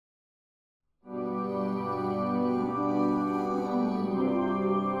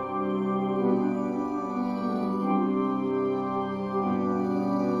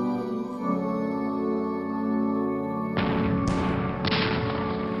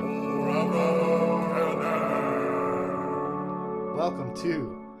welcome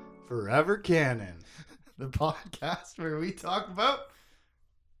to Forever Canon, the podcast where we talk about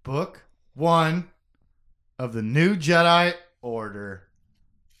Book 1 of the New Jedi Order,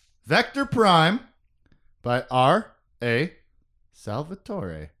 Vector Prime by R.A.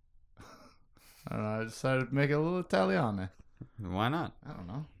 Salvatore. I don't know, I decided to make it a little Italiano. Why not? I don't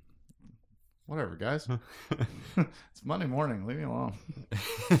know. Whatever, guys. It's Monday morning. Leave me alone.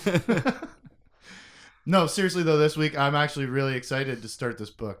 No, seriously, though, this week, I'm actually really excited to start this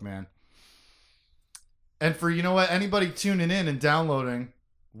book, man. And for, you know what, anybody tuning in and downloading,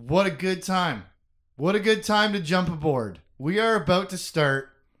 what a good time. What a good time to jump aboard. We are about to start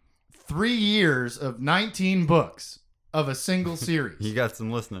 3 years of 19 books of a single series. You got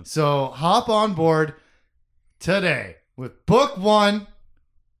some listening. So hop on board today with Book 1,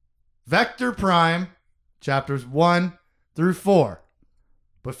 Vector Prime, chapters 1 through 4.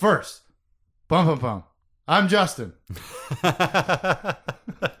 But first, bum bum bum. I'm Justin. I'm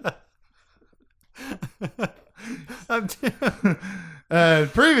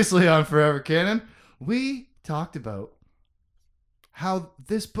And previously on Forever Canon, we talked about how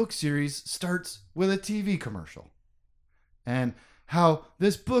this book series starts with a TV commercial. And how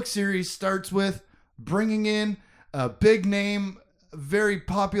this book series starts with bringing in a big name, very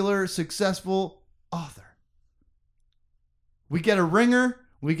popular, successful author. We get a ringer,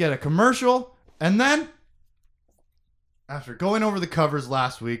 we get a commercial, and then, after going over the covers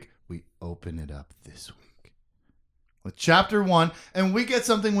last week, we open it up this week with chapter 1, and we get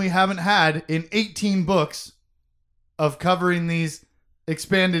something we haven't had in 18 books of covering these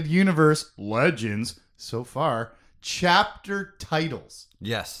expanded universe legends so far. Chapter titles.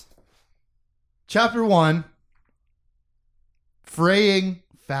 Yes. Chapter 1, Fraying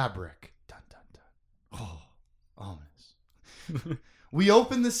Fabric. Dun, dun, dun. Oh, ominous. We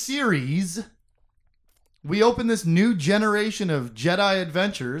open the series. We open this new generation of Jedi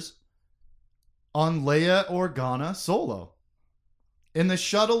adventures on Leia Organa Solo. In the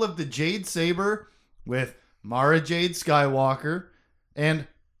shuttle of the Jade Saber with Mara Jade Skywalker and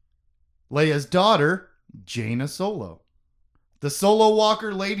Leia's daughter, Jaina Solo. The Solo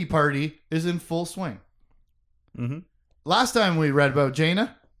Walker Lady Party is in full swing. Mm-hmm. Last time we read about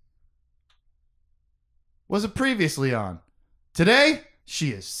Jaina was it previously on. Today, she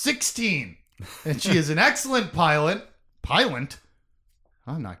is 16. And she is an excellent pilot. Pilot?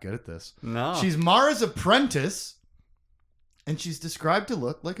 I'm not good at this. No. She's Mara's apprentice. And she's described to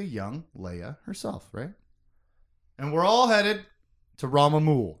look like a young Leia herself, right? And we're all headed to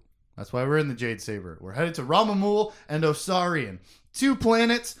Ramamul. That's why we're in the Jade Saber. We're headed to Ramamul and Osarian. 2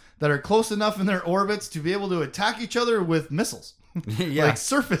 planets that are close enough in their orbits to be able to attack each other with missiles. Yeah. Like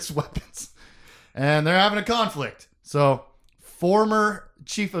surface weapons. And they're having a conflict. So, former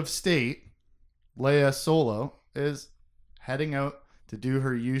Chief of State, Leia Solo, is heading out to do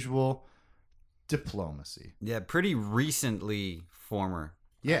her usual diplomacy. Yeah, pretty recently former.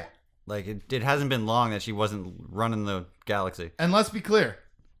 Yeah. Like, it hasn't been long that she wasn't running the galaxy. And let's be clear.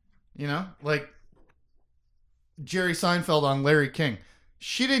 You know, like Jerry Seinfeld on Larry King.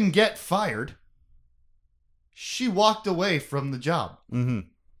 She didn't get fired. She walked away from the job. Mm-hmm.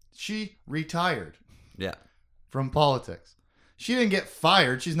 She retired Yeah. from politics. She didn't get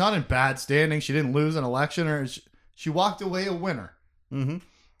fired. She's not in bad standing. She didn't lose an election, or she walked away a winner. Mm-hmm.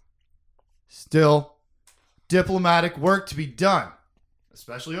 Still, diplomatic work to be done,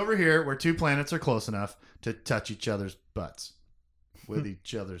 especially over here where 2 planets are close enough to touch each other's butts with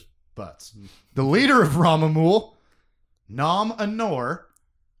each other's butts. The leader of Ramamul, Nom Anor,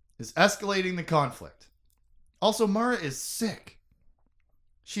 is escalating the conflict. Also, Mara is sick.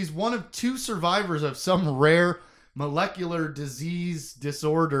 She's one of 2 survivors of some rare molecular disease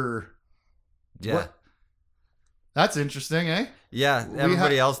disorder. Yeah. What? That's interesting, eh? Yeah,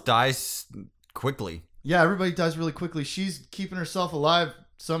 everybody else dies quickly. Yeah, everybody dies really quickly. She's keeping herself alive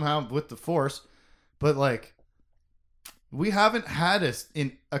somehow with the Force. But, like, we haven't had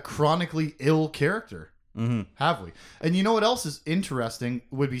a chronically ill character, have we? And you know what else is interesting?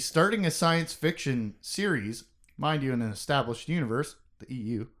 Would be starting a science fiction series, mind you, in an established universe, the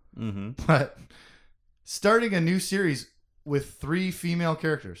EU. Mm-hmm. But starting a new series with 3 female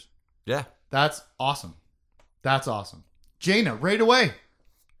characters. Yeah. That's awesome. That's awesome. Jaina, right away.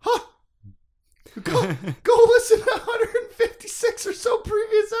 Huh. Go listen to 156 or so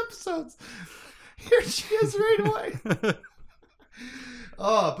previous episodes. Here she is right away.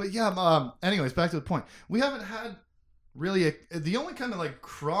 But yeah, anyways, back to the point. We haven't had really the only kind of like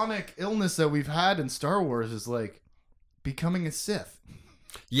chronic illness that we've had in Star Wars is like becoming a Sith.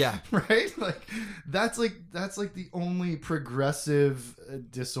 Yeah. Right? Like that's like the only progressive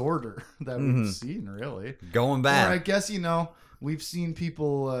disorder that we've seen, really. Going bad. Or I guess, We've seen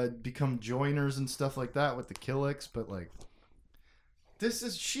people become joiners and stuff like that with the Killiks, but like,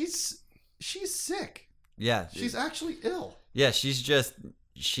 she's sick. Yeah. She's actually ill. Yeah,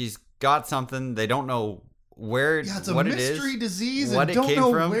 she's got something. They don't know where. Yeah, it's a what mystery it is, disease, what and it don't came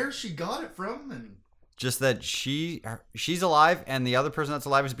know from. where she got it from, and Just that she's alive, and the other person that's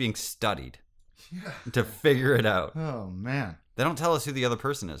alive is being studied yeah. to figure it out. Oh man. They don't tell us who the other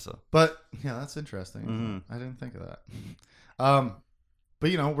person is, though. But yeah, that's interesting. Mhm. I didn't think of that.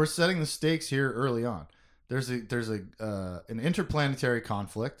 But we're setting the stakes here early on. There's an interplanetary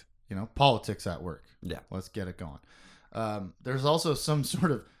conflict. Politics at work. Yeah. Let's get it going. There's also some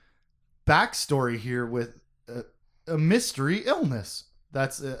sort of backstory here with a mystery illness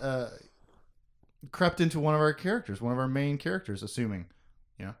that's crept into one of our characters, one of our main characters, assuming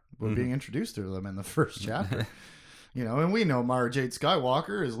we're being introduced to them in the first chapter. And we know Mara Jade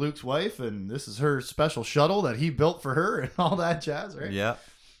Skywalker is Luke's wife, and this is her special shuttle that he built for her and all that jazz, right? Yeah.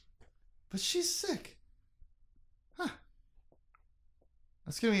 But she's sick. Huh.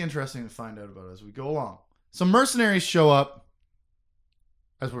 That's going to be interesting to find out about as we go along. Some mercenaries show up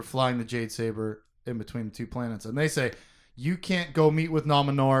as we're flying the Jade Saber in between the two planets, and they say, you can't go meet with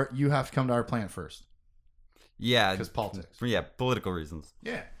Nominor. You have to come to our planet first. Yeah. Because politics. Yeah, political reasons.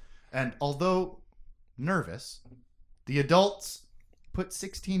 Yeah. And although nervous, the adults put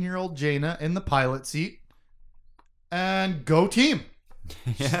 16-year-old Jaina in the pilot seat and go team.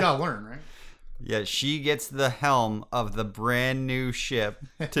 She's got to learn, right? Yeah, she gets the helm of the brand new ship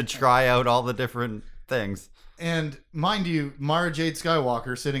to try out all the different things. And mind you, Mara Jade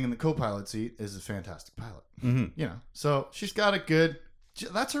Skywalker sitting in the co-pilot seat is a fantastic pilot. Mm-hmm. So she's got a good...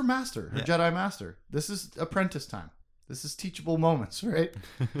 That's her master, her Yeah. Jedi master. This is apprentice time. This is teachable moments, right?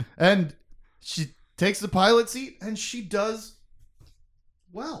 And she takes the pilot seat, and she does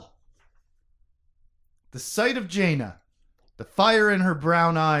well. The sight of Jaina, the fire in her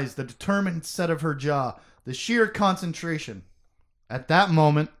brown eyes, the determined set of her jaw, the sheer concentration. At that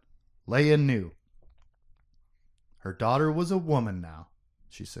moment, Leia knew. Her daughter was a woman now.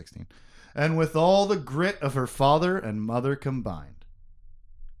 She's 16. And with all the grit of her father and mother combined.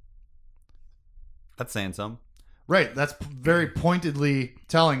 That's saying something. Right. That's very pointedly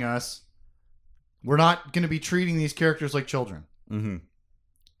telling us we're not going to be treating these characters like children. Mm-hmm.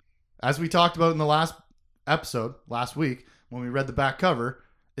 As we talked about in the last episode, last week, when we read the back cover,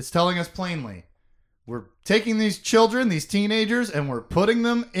 it's telling us plainly, we're taking these children, these teenagers, and we're putting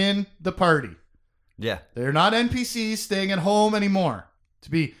them in the party. Yeah. They're not NPCs staying at home anymore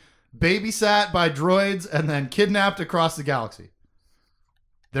to be babysat by droids and then kidnapped across the galaxy.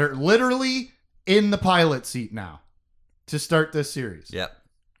 They're literally in the pilot seat now to start this series. Yep.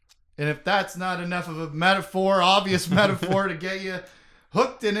 And if that's not enough of a metaphor, obvious metaphor to get you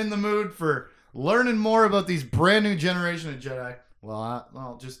hooked and in the mood for learning more about these brand new generation of Jedi,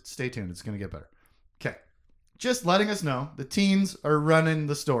 well, just stay tuned. It's going to get better. Okay. Just letting us know the teens are running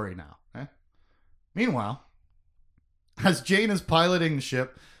the story now. Okay? Meanwhile, as Jane is piloting the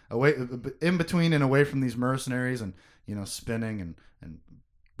ship away, in between and away from these mercenaries and, spinning and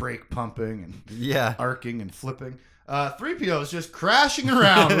brake pumping and Yeah. arcing and flipping, 3PO is just crashing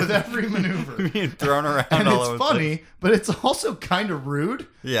around with every maneuver. Being thrown around And all it's over funny, but it's also kind of rude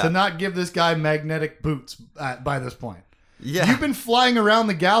Yeah. to not give this guy magnetic boots by this point. Yeah. You've been flying around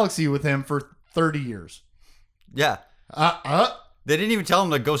the galaxy with him for 30 years. Yeah. They They didn't even tell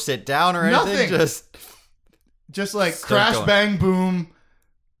him to go sit down or anything. Nothing. Just like Start crash, going. bang, boom,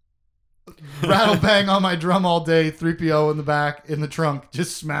 rattle, bang on my drum all day, 3PO in the back, in the trunk,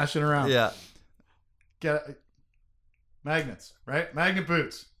 just smashing around. Yeah. Magnets, right? Magnet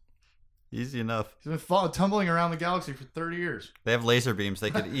boots. Easy enough. He's been tumbling around the galaxy for 30 years. They have laser beams.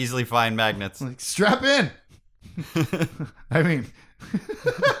 They could easily find magnets. Like, strap in. I mean,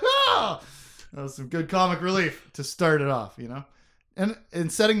 that was some good comic relief to start it off,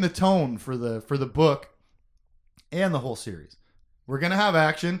 and setting the tone for the book and the whole series. We're gonna have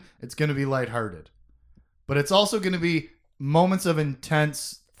action. It's gonna be lighthearted, but it's also gonna be moments of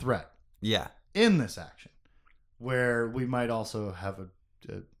intense threat Yeah. in this action, where we might also have a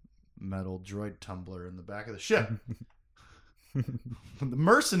metal droid tumbler in the back of the ship. The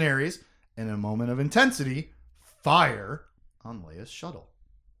mercenaries, in a moment of intensity, fire on Leia's shuttle.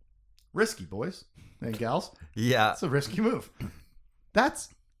 Risky, boys and gals. Yeah. That's a risky move. That's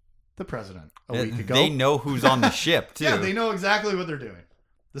the president a week ago. They know who's on the ship, too. Yeah, they know exactly what they're doing.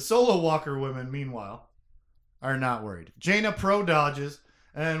 The Solo Walker women, meanwhile, are not worried. Jaina pro dodges,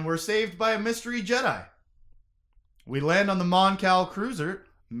 and we're saved by a mystery Jedi. We land on the Mon Cal cruiser,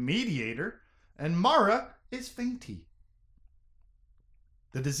 Mediator, and Mara is fainty.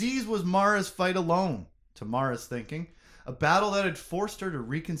 The disease was Mara's fight alone, to Mara's thinking, A battle that had forced her to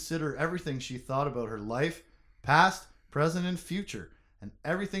reconsider everything she thought about her life, past, present, and future, and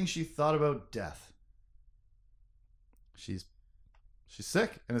everything she thought about death. She's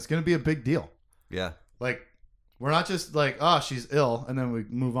sick, and it's going to be a big deal. Yeah. Like, we're not just like, oh, she's ill, and then we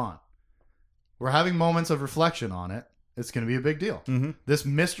move on. We're having moments of reflection on it. It's going to be a big deal. Mm-hmm. This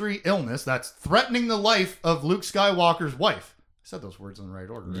mystery illness that's threatening the life of Luke Skywalker's wife. I said those words in the right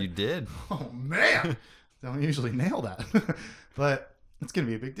order, right? You did. Oh, man. Don't usually nail that. But it's going to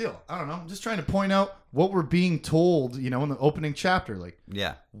be a big deal. I don't know. I'm just trying to point out what we're being told, in the opening chapter. Like,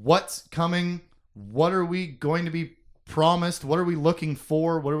 Yeah. what's coming? What are we going to be promised? What are we looking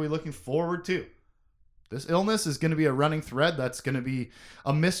for? What are we looking forward to? This illness is going to be a running thread that's going to be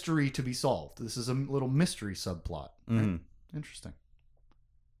a mystery to be solved. This is a little mystery subplot. Right? Mm-hmm. Interesting.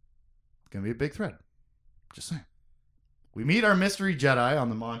 It's going to be a big thread. Just saying. We meet our mystery Jedi on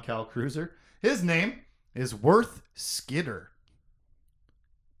the Mon Cal cruiser. His name is Worth Skidder.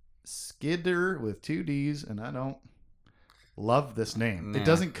 Skidder with 2 D's, and I don't love this name. Nah. It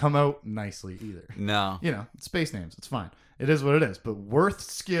doesn't come out nicely either. No. It's space names. It's fine. It is what it is. But Worth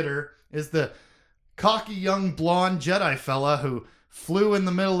Skidder is the cocky young blonde Jedi fella who flew in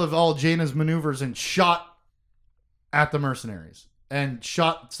the middle of all Jaina's maneuvers and shot at the mercenaries and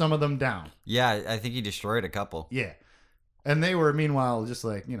shot some of them down. Yeah, I think he destroyed a couple. Yeah. And they were, meanwhile, just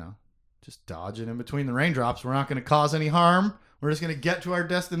like, just dodging in between the raindrops. We're not going to cause any harm. We're just going to get to our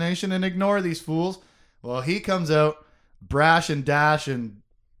destination and ignore these fools. Well, he comes out brash and dash and,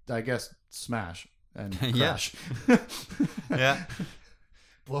 I guess, smash and crash. Yeah.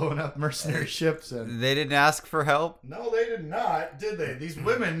 Blowing up mercenary ships. And They didn't ask for help. no, they did not, did they? These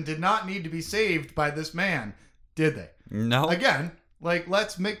women did not need to be saved by this man, did they? No. Again,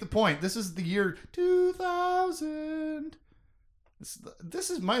 let's make the point. This is the year 2000.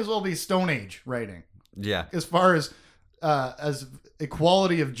 This is might as well be Stone Age writing Yeah. as far as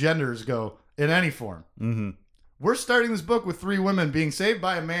equality of genders go in any form. Mm-hmm. We're starting this book with 3 women being saved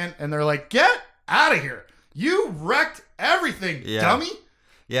by a man, and they're like, "Get out of here! You wrecked everything, Yeah. dummy!"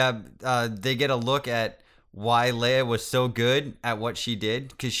 Yeah, they get a look at why Leia was so good at what she did,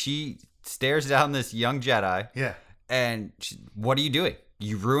 because she stares down this young Jedi, Yeah, and what are you doing?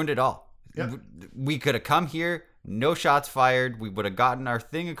 You ruined it all. Yep. We could have come here, no shots fired, we would have gotten our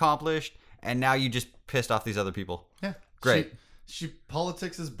thing accomplished, and now you just pissed off these other people. yeah, Great. She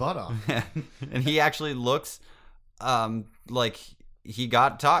politics his butt off. And he actually looks like he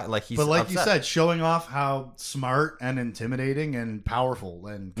got taught, like he's But like upset. you said, showing off how smart and intimidating and powerful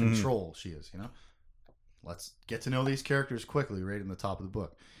and Mm-hmm. control she is, Let's get to know these characters quickly right in the top of the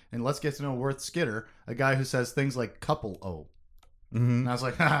book. And let's get to know Worth Skidder, a guy who says things like couple O. Mm-hmm. And I was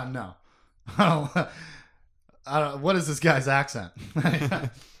like, no. I don't, what is this guy's accent?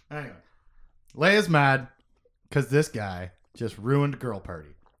 Anyway, Leia's mad because this guy just ruined girl party.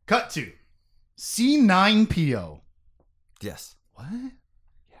 Cut to C9PO. Yes. What?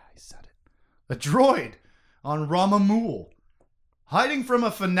 Yeah, I said it. A droid on Ramamul, hiding from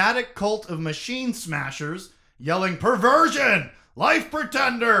a fanatic cult of machine smashers, yelling perversion, life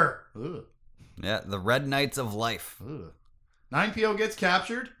pretender. Ugh. Yeah, the Red Knights of Life. Ugh. 9PO gets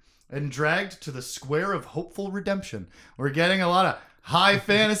captured and dragged to the Square of Hopeful Redemption. We're getting a lot of high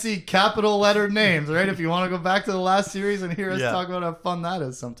fantasy capital letter names, right? If you want to go back to the last series and hear us Yeah. talk about how fun that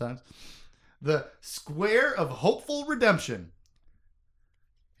is sometimes. The Square of Hopeful Redemption.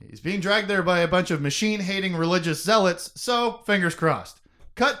 He's being dragged there by a bunch of machine-hating religious zealots, so fingers crossed.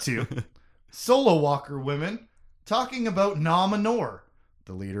 Cut to Solo Walker women talking about Na Minor,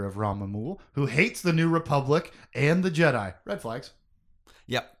 the leader of Ramamul, who hates the New Republic and the Jedi. Red flags.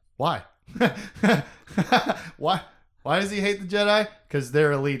 Yep. Why? Why? Why does he hate the Jedi? Because they're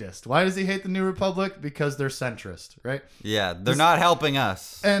elitist. Why does he hate the New Republic? Because they're centrist, right? Yeah, they're not helping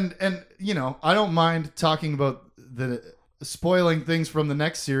us. And I don't mind talking about the spoiling things from the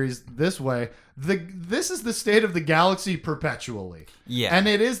next series this way. This is the state of the galaxy perpetually. Yeah. And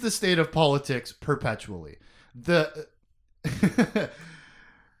it is the state of politics perpetually. The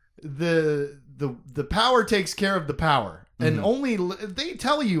power takes care of the power. And only they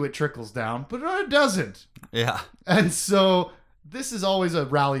tell you it trickles down, but it doesn't. Yeah. And so this is always a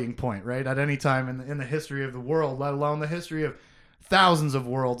rallying point, right? At any time in the history of the world, let alone the history of thousands of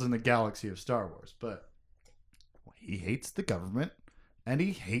worlds in the galaxy of Star Wars. But he hates the government and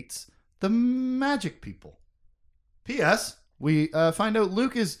he hates the magic people. P.S. We find out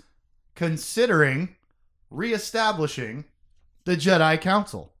Luke is considering reestablishing the Jedi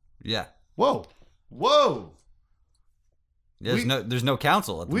Council. Yeah. Whoa. There's no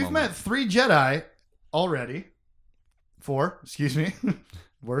council at the We've moment. met 3 Jedi already. 4, excuse me.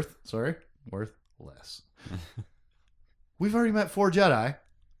 Worthless. we've already met 4 Jedi.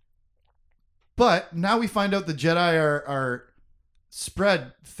 But now we find out the Jedi are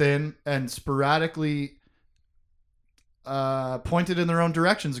spread thin and sporadically pointed in their own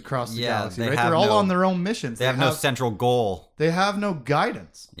directions across the galaxy. Right? They're all on their own missions. They have no central goal. They have no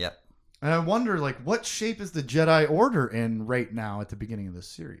guidance. Yep. And I wonder, like, what shape is the Jedi Order in right now at the beginning of this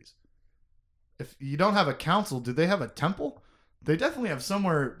series? If you don't have a council, do they have a temple? They definitely have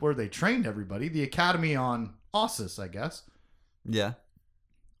somewhere where they trained everybody. The Academy on Ossus, I guess. Yeah.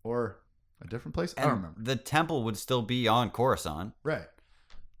 Or a different place? And I don't remember. The temple would still be on Coruscant. Right.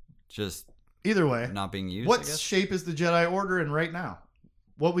 Just either way, not being used. What shape is the Jedi Order in right now?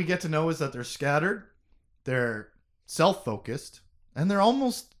 What we get to know is that they're scattered, they're self-focused, and they're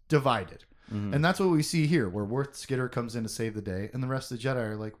almost divided. Mm-hmm. And that's what we see here, where Worth Skitter comes in to save the day, and the rest of the Jedi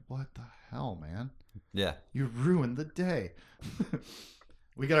are like, what the hell, man? Yeah. You ruined the day.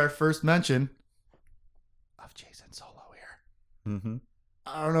 We got our first mention of Jacen Solo here. Mm-hmm.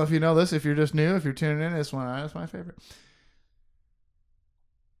 I don't know if you know this. If you're just new, if you're tuning in, this one is my favorite.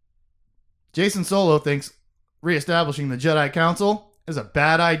 Jacen Solo thinks reestablishing the Jedi Council is a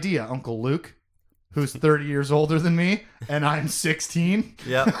bad idea, Uncle Luke, who's 30 years older than me, and I'm 16.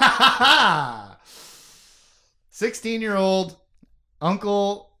 Yep. 16-year-old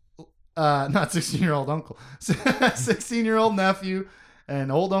uncle, not 16-year-old uncle, 16-year-old nephew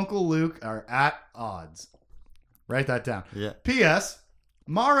and old Uncle Luke are at odds. Write that down. Yeah. P.S.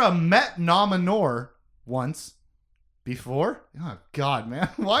 Mara met Nominor once before. Oh, God, man.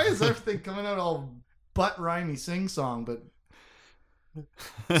 Why is everything coming out all butt-rhymey sing-song,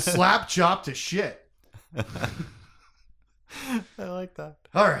 but slap chop to shit? I like that.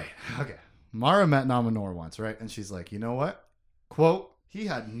 All right. Okay. Mara met Nominor once, right? And she's like, you know what? Quote, he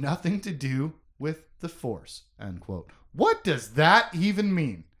had nothing to do with the Force, end quote. What does that even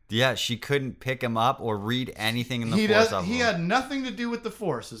mean? Yeah, she couldn't pick him up or read anything in the Force of him. He had nothing to do with the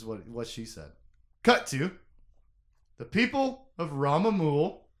Force, is what she said. Cut to the people of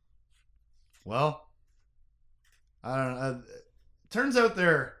Ramamul. Well, I don't know. Turns out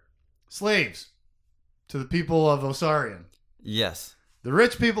they're slaves to the people of Osarian. Yes. The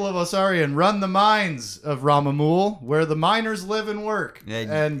rich people of Osarian run the mines of Ramamul, where the miners live and work. Yeah,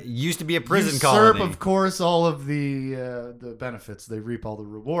 and it used to be a prison usurp, colony. of course, all of the benefits. They reap all the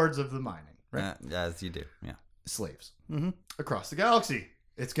rewards of the mining. Right? As you do, yeah. Slaves across the galaxy.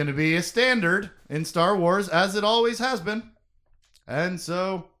 It's going to be a standard in Star Wars, as it always has been. And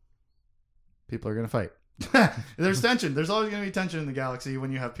so, people are going to fight. There's tension. There's always going to be tension in the galaxy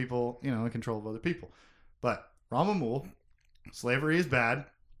when you have people, in control of other people. But Ramamul, slavery is bad.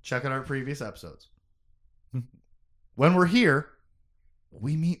 Check out our previous episodes. When we're here,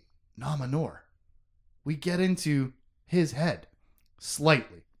 we meet Nominor. We get into his head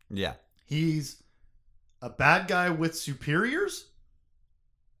slightly. Yeah. He's a bad guy with superiors.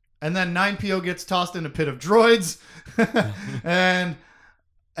 And then 9PO gets tossed in a pit of droids. And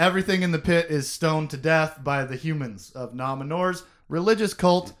everything in the pit is stoned to death by the humans of Nominor's religious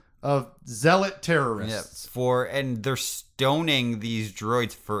cult of zealot terrorists. Yeah, and they're stoning these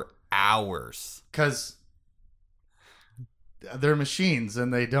droids for hours. Because they're machines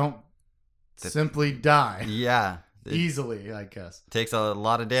and they don't simply die. Yeah. Easily, I guess. Takes a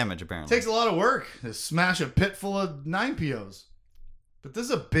lot of damage, apparently. Takes a lot of work to smash a pit full of 9POs. But this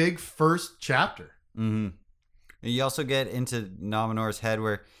is a big first chapter. Mm-hmm. You also get into Nominor's head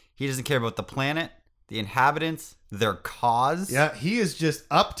where he doesn't care about the planet, the inhabitants, their cause. Yeah, he is just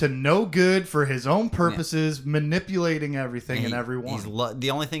up to no good for his own purposes, manipulating everything and everyone. The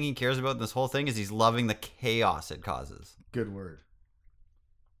only thing he cares about in this whole thing is he's loving the chaos it causes. Good word.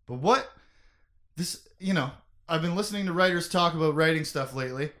 But what this, I've been listening to writers talk about writing stuff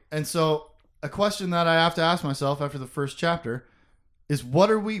lately. And so a question that I have to ask myself after the first chapter is,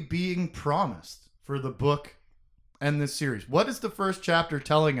 what are we being promised for the book and this series? What is the first chapter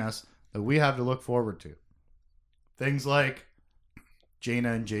telling us that we have to look forward to? Things like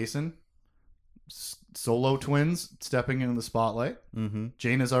Jaina and Jacen, Solo twins stepping into the spotlight. Mm-hmm.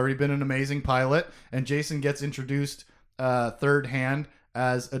 Jaina's already been an amazing pilot, and Jacen gets introduced third hand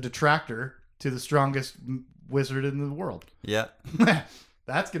as a detractor to the strongest wizard in the world. Yeah.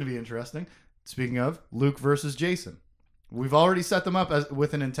 That's going to be interesting. Speaking of, Luke versus Jacen. We've already set them up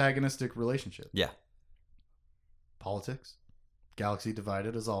with an antagonistic relationship. Yeah. Politics. Galaxy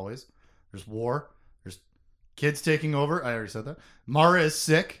divided, as always. There's war. There's kids taking over. I already said that. Mara is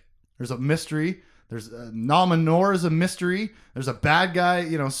sick. There's a mystery. There's Nominor is a mystery. There's a bad guy,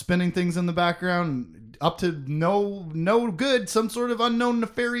 spinning things in the background up to no good. Some sort of unknown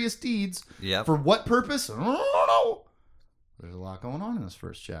nefarious deeds. Yeah. For what purpose? I don't know. There's a lot going on in this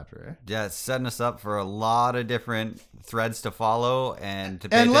first chapter, eh? Yeah, it's setting us up for a lot of different threads to follow and to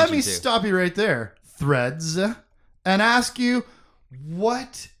pay And attention let me to. stop you right there, threads, and ask you,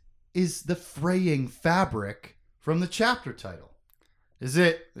 what is the fraying fabric from the chapter title? Is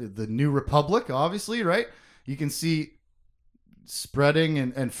it the New Republic, obviously, right? You can see spreading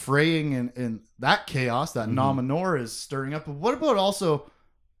and fraying and that chaos that Nominor is stirring up. But what about also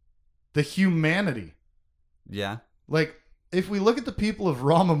the humanity? Yeah. Like, if we look at the people of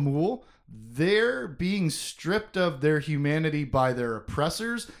Ramamul, they're being stripped of their humanity by their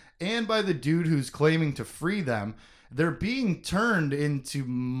oppressors and by the dude who's claiming to free them. They're being turned into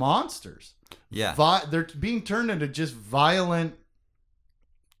monsters. Yeah. They're being turned into just violent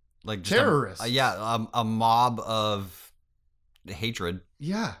Like just terrorists. a mob of hatred.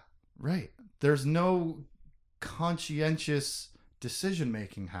 Yeah, right. There's no conscientious decision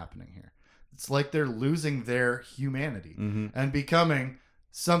making happening here. It's like they're losing their humanity and becoming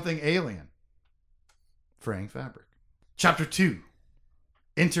something alien. Fraying fabric. Chapter 2.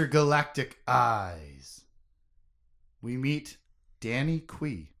 Intergalactic Eyes. We meet Danny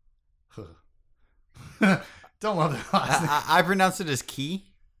Quee. Don't love that last name. I pronounce it as key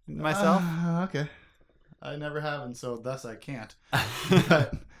myself. Okay. I never have, and so thus I can't.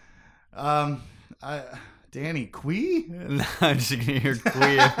 But, Danny Quee? No, I'm just gonna hear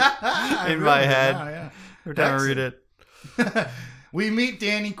quee in my head every time I read it. We meet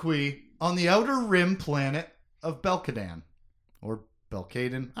Danny Quee on the outer rim planet of Belkadan. Or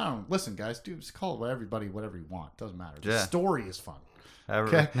Belkaden. I don't know. Listen, guys, just call it whatever you want. Doesn't matter. The Yeah. story is fun.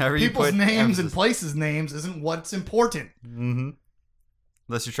 Okay. People's names and places' names isn't what's important.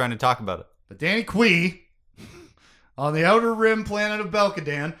 Unless you're trying to talk about it. But Danny Quee on the outer rim planet of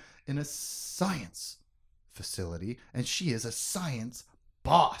Belkadan in a science facility, and she is a science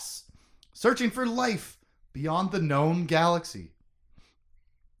boss searching for life beyond the known galaxy.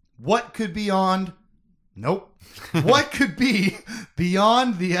 What could beyond? Nope. What could be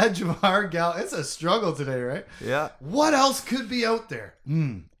beyond the edge of our galaxy? It's a struggle today, right? Yeah. What else could be out there?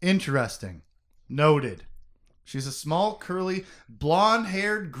 Interesting. Noted. She's a small, curly,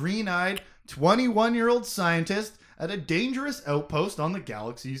 blonde-haired, green-eyed, 21-year-old scientist at a dangerous outpost on the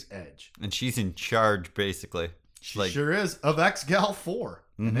galaxy's edge. And she's in charge, basically. She sure is, of Exgal 4.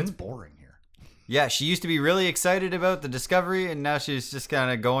 And it's boring here. Yeah, she used to be really excited about the discovery, and now she's just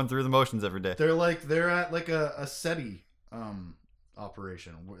kind of going through the motions every day. They're at like a SETI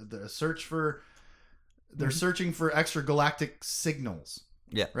operation. They're searching for extragalactic signals.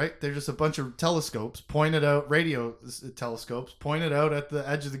 Yeah. Right? They're just a bunch of telescopes pointed out, radio telescopes pointed out at the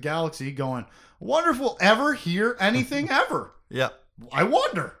edge of the galaxy going, wonder if we'll ever hear anything ever. Yeah. I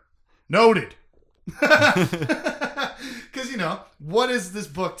wonder. Noted. Because, what is this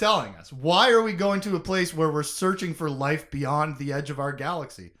book telling us? Why are we going to a place where we're searching for life beyond the edge of our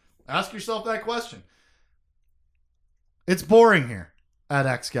galaxy? Ask yourself that question. It's boring here at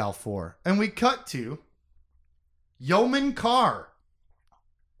Exgal 4. And we cut to Yeoman Carr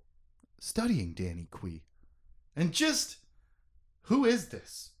studying Danny Quee. And just, who is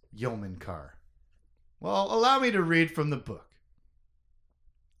this Yeoman Carr? Well, allow me to read from the book.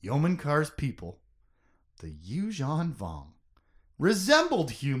 Yeoman Carr's people, the Yuuzhan Vong, resembled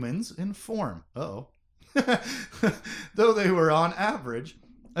humans in form. Uh-oh. Though they were on average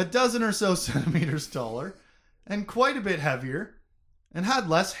a dozen or so centimeters taller and quite a bit heavier and had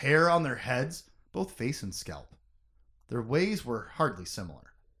less hair on their heads, both face and scalp. Their ways were hardly similar.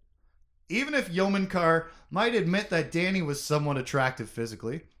 Even if Yeoman Carr might admit that Danny was somewhat attractive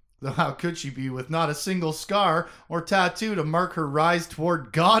physically, though how could she be with not a single scar or tattoo to mark her rise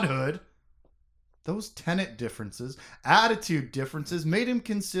toward godhood? Those tenet differences, attitude differences, made him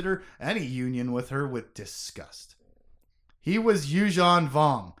consider any union with her with disgust. He was Yuuzhan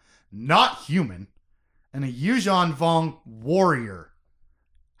Vong, not human, and a Yuuzhan Vong warrior.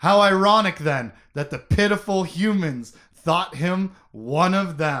 How ironic, then, that the pitiful humans thought him one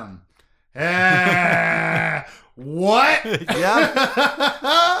of them. What?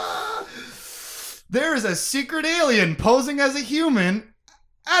 Yeah. There is a secret alien posing as a human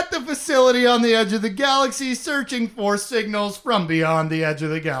at the facility on the edge of the galaxy searching for signals from beyond the edge of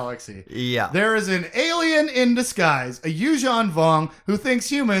the galaxy. Yeah. There is an alien in disguise, a Yuuzhan Vong, who thinks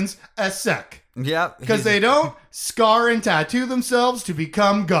humans a sec. Yeah. Because they don't scar and tattoo themselves to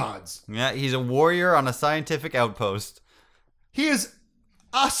become gods. Yeah, he's a warrior on a scientific outpost. He is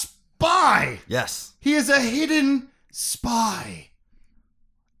a spy. Yes. He is a hidden spy.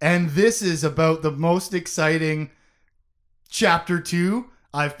 And this is about the most exciting chapter 2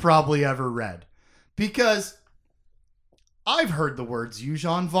 I've probably ever read. Because I've heard the words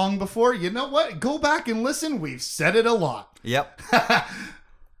Yuuzhan Vong before. You know what? Go back and listen. We've said it a lot. Yep.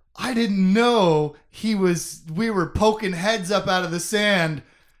 I didn't know we were poking heads up out of the sand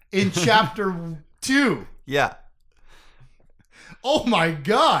in chapter 2. Yeah. Oh my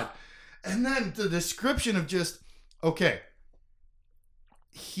God. And then the description of just, okay,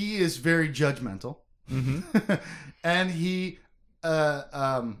 he is very judgmental. Mm-hmm. And he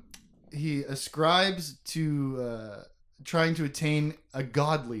ascribes to trying to attain a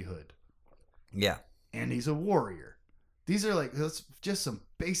godlyhood. Yeah. And he's a warrior. These are that's just some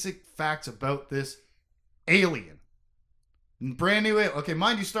basic facts about this alien. Brand new alien. Okay,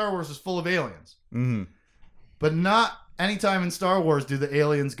 mind you, Star Wars is full of aliens. Mm-hmm. But not anytime in Star Wars do the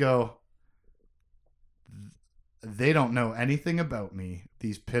aliens go, they don't know anything about me,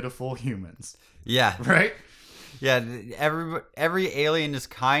 these pitiful humans. Yeah. Right? Yeah, every alien is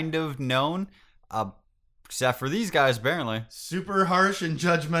kind of known, except for these guys, apparently. Super harsh and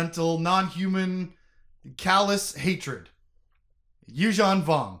judgmental, non-human, callous hatred. Yuuzhan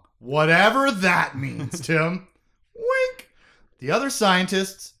Vong. Whatever that means, Tim. Wink. The other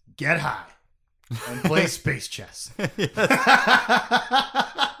scientists get high and play space chess.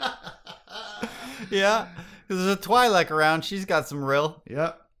 Yeah, because there's a Twi'lek around. She's got some rill.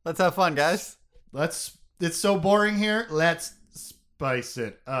 Yep. Let's have fun, guys. It's so boring here. Let's spice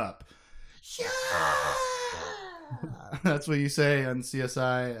it up. Yeah. That's what you say on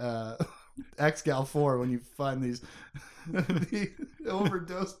CSI XGAL 4 when you find these the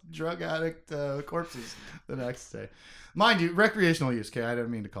overdosed drug addict corpses the next day. Mind you, recreational use. Okay, I didn't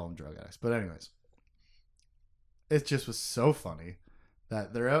mean to call them drug addicts, but anyways, it just was so funny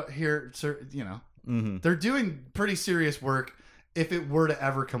that they're out here. Mm-hmm. They're doing pretty serious work. If it were to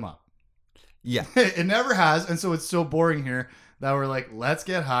ever come up. Yeah. It never has, and so it's so boring here that we're like, let's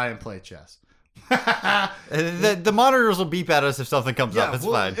get high and play chess. The monitors will beep at us if something comes up. It's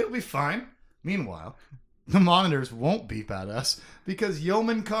fine. It'll be fine. Meanwhile, the monitors won't beep at us because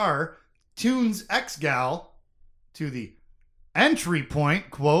Yeoman Carr tunes XGAL to the entry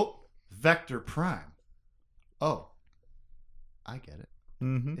point, quote, Vector Prime. Oh, I get it.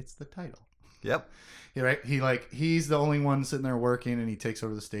 Mm-hmm. It's the title. Yep. Yeah, right. He's the only one sitting there working, and he takes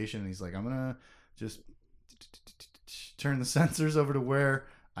over the station. And he's like, I'm gonna just turn the sensors over to where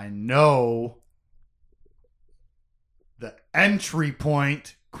I know the entry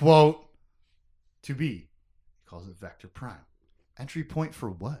point, quote, to be. He calls it Vector Prime. Entry point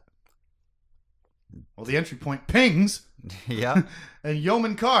for what? Well, the entry point pings. Yeah. And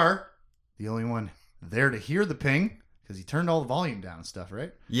Yeoman Carr, the only one there to hear the ping. Because he turned all the volume down and stuff,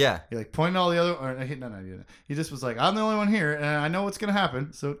 right? Yeah. He pointed all the other. He just was like, "I'm the only one here, and I know what's gonna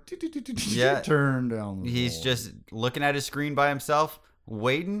happen." So Yeah. turn down. He's just looking at his screen by himself,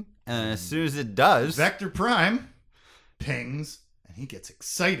 waiting, and as soon as it does, Vector Prime pings, and he gets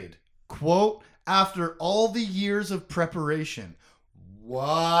excited. Quote: "After all the years of preparation,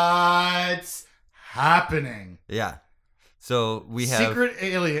 what's happening?" Yeah. So we have secret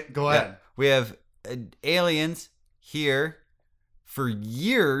alien. Go ahead. We have aliens here for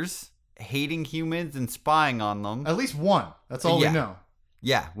years hating humans and spying on them. At least one. That's all we know.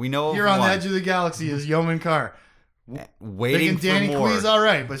 Yeah, we know. Here on the edge of the galaxy is Yeoman Carr. Waiting for Danny more. Quee's all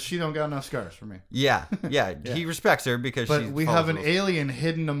right, but she don't got enough scars for me. Yeah. He respects her because but she. We have an alien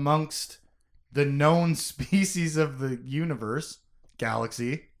hidden amongst the known species of the universe,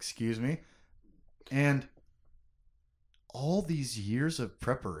 galaxy, excuse me, and all these years of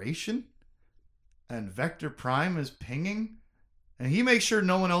preparation. And Vector Prime is pinging, and he makes sure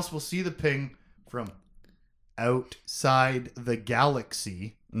no one else will see the ping from outside the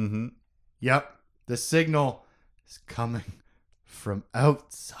galaxy. Mm-hmm. Yep, the signal is coming from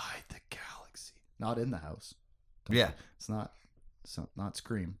outside the galaxy, not in the house. Yeah, it's not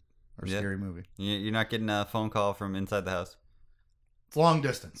Scream or Scary Movie. You're not getting a phone call from inside the house. It's long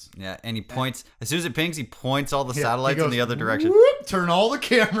distance. Yeah, and he points as soon as it pings. He points all the satellites goes, in the other direction. Whoop, turn all the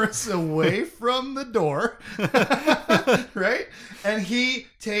cameras away from the door, right? And he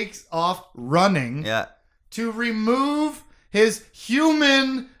takes off running. Yeah. To remove his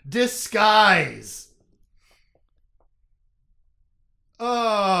human disguise.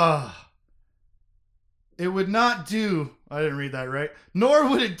 It would not do, I didn't read that right, nor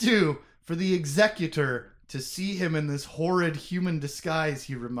would it do for the executor to see him in this horrid human disguise,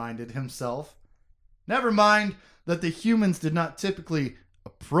 he reminded himself. Never mind that the humans did not typically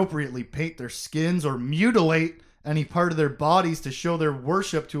appropriately paint their skins or mutilate any part of their bodies to show their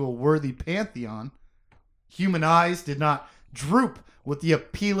worship to a worthy pantheon. Human eyes did not droop with the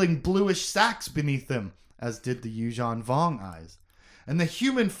appealing bluish sacs beneath them, as did the Yuuzhan Vong eyes. And the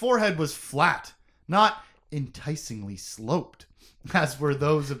human forehead was flat, not enticingly sloped, as were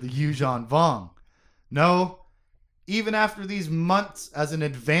those of the Yuuzhan Vong. No, even after these months as an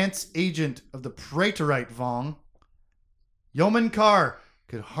advance agent of the Praetorite Vong, Yeoman Carr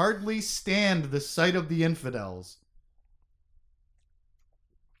could hardly stand the sight of the infidels.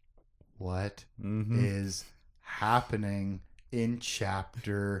 What is happening in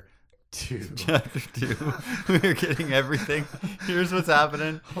Chapter 2? Chapter 2. We're getting everything. Here's what's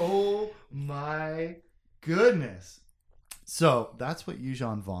happening. Oh my goodness. So that's what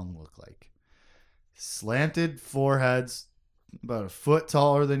Yuuzhan Vong look like. Slanted foreheads, about a foot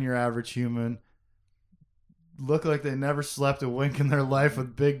taller than your average human. Look like they never slept a wink in their life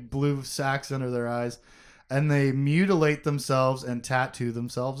with big blue sacks under their eyes. And they mutilate themselves and tattoo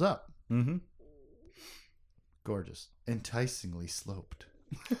themselves up. Mm-hmm. Gorgeous. Enticingly sloped.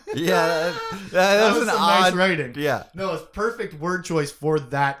 Yeah, That was was an some odd nice writing. Yeah. No, it's perfect word choice for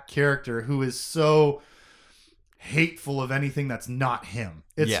that character who is so hateful of anything that's not him.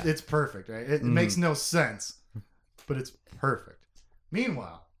 It's perfect, right? It makes no sense, but it's perfect.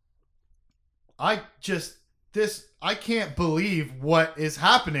 Meanwhile, I can't believe what is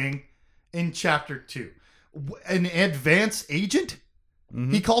happening in Chapter 2. An advance agent?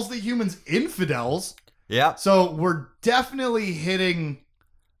 Mm-hmm. He calls the humans infidels. Yeah. So we're definitely hitting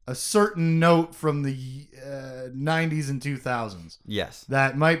a certain note from the 90s and 2000s. Yes.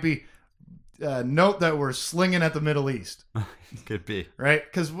 That might be a note that we're slinging at the Middle East. Could be. Right?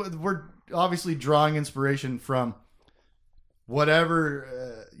 Because we're obviously drawing inspiration from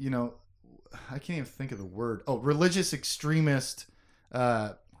whatever, I can't even think of the word. Oh, religious extremist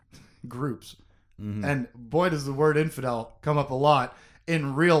groups. Mm-hmm. And boy, does the word infidel come up a lot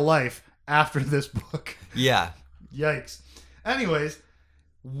in real life after this book. Yeah. Yikes. Anyways,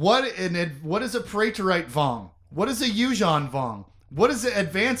 what is a Praetorite Vong? What is a Yuuzhan Vong? What is an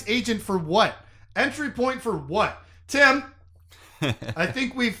advance agent for what? Entry point for what? Tim, I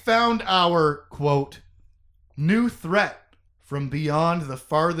think we've found our, quote, new threat from beyond the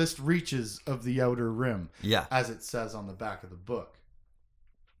farthest reaches of the Outer Rim. Yeah. As it says on the back of the book.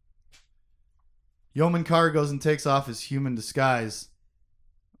 Yeoman Carr goes and takes off his human disguise.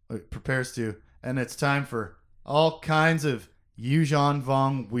 Prepares to. And it's time for all kinds of Yuuzhan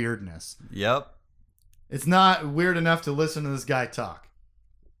Vong weirdness. Yep. It's not weird enough to listen to this guy talk.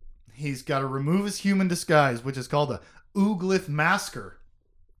 He's got to remove his human disguise, which is called a Ooglith Masker,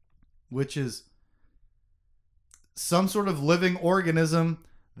 which is some sort of living organism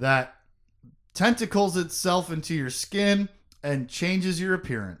that tentacles itself into your skin and changes your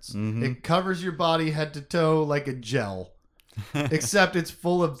appearance. Mm-hmm. It covers your body head to toe like a gel, except it's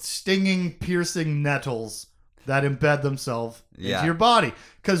full of stinging, piercing nettles that embed themselves into your body.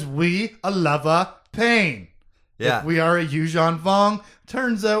 Because we love pain. Yeah. If we are a Yuuzhan Vong,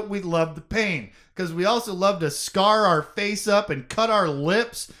 turns out we love the pain. Because we also love to scar our face up and cut our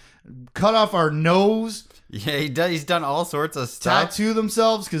lips, cut off our nose. Yeah, he's done all sorts of stuff. Tattoo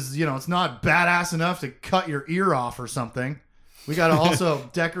themselves because, it's not badass enough to cut your ear off or something. We got to also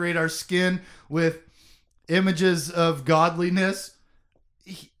decorate our skin with images of godliness.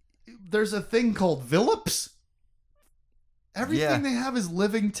 There's a thing called Villips. Everything they have is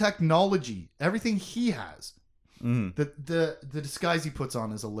living technology. Everything he has. Mm. The disguise he puts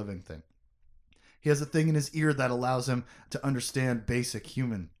on is a living thing. He has a thing in his ear that allows him to understand basic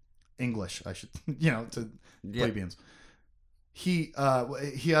human English. I should, to plebeians. He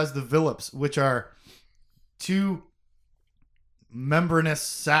has the Villips, which are two membranous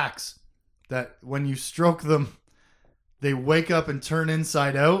sacs that when you stroke them, they wake up and turn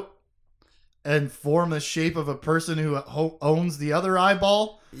inside out and form the shape of a person who owns the other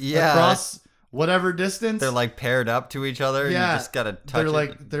eyeball across whatever distance. They're like paired up to each other. And you just gotta touch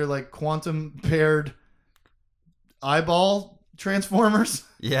it. They're like quantum paired eyeball transformers.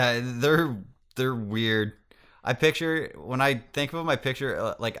 Yeah, they're weird. When I think of them, I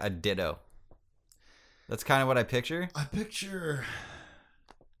picture like a Ditto. That's kind of what I picture. I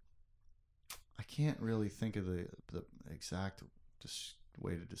can't really think of the exact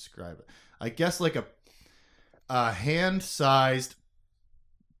way to describe it. I guess like a hand-sized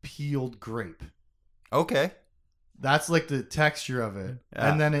peeled grape. Okay. That's like the texture of it. Yeah.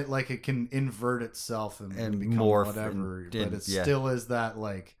 And then it can invert itself and become morph whatever. But it yeah. still is that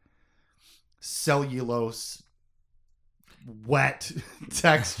like cellulose wet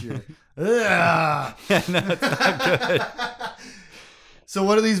texture. Ugh. Yeah, no, it's not good. So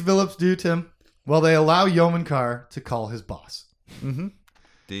what do these Villips do, Tim? Well, they allow Yeoman Carr to call his boss. Mm-hmm.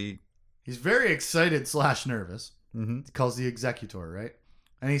 He's very excited / nervous. Mm-hmm. He calls the executor, right?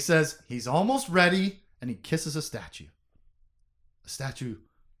 And he says he's almost ready, and he kisses a statue. A statue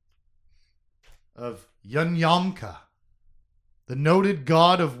of Yunyamka, the noted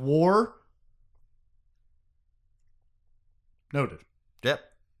god of war. Noted. Yep.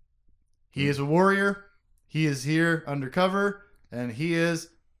 He is a warrior. He is here undercover, and he is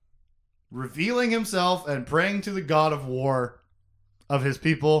revealing himself and praying to the god of war of his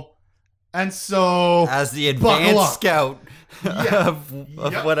people. And so, as the buckle advanced up. scout Yeah. of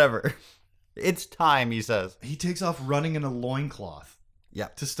Yep. whatever. It's time, he says. He takes off running in a loincloth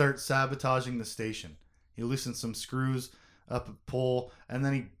Yep. to start sabotaging the station. He loosens some screws up a pole, and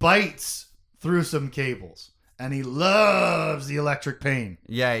then he bites through some cables. And he loves the electric pain.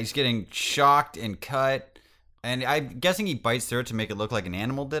 Yeah, he's getting shocked and cut. And I'm guessing he bites through it to make it look like an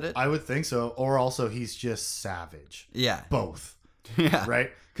animal did it. I would think so. Or also he's just savage. Yeah. Both. Yeah.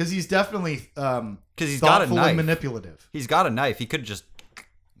 Right? Because he's definitely He's got a thoughtful knife. and manipulative. He's got a knife. He could just...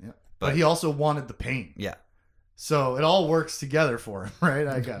 Yeah. But- But he also wanted the pain. Yeah. So it all works together for him, right?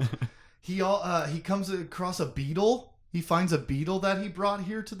 I guess. He comes across a beetle. He finds a beetle that he brought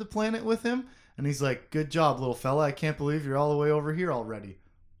here to the planet with him. And he's like, good job, little fella. I can't believe you're all the way over here already.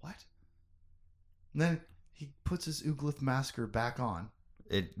 What? And then he puts his Ooglith masker back on.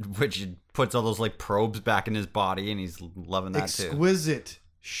 Which puts all those like probes back in his body, and he's loving that too. Exquisite,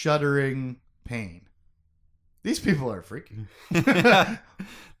 shuddering pain. These people are freaky.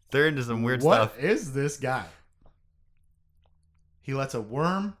 They're into some weird What stuff. is this guy? He lets a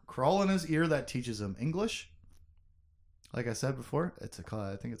worm crawl in his ear that teaches him English. Like I said before,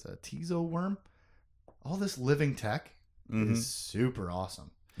 I think it's a Tizo worm. All this living tech Mhm. is super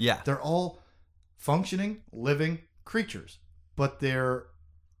awesome. Yeah. They're all functioning, living creatures, but they're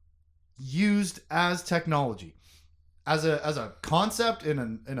used as technology, as a concept in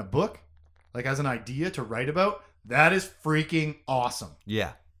a book, like as an idea to write about. That is freaking awesome.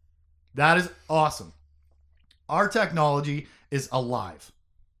 Yeah. That is awesome. Our technology is alive.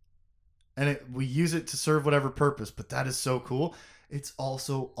 And we use it to serve whatever purpose, but that is so cool. It's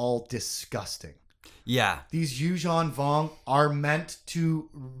also all disgusting. Yeah. These Yuuzhan Vong are meant to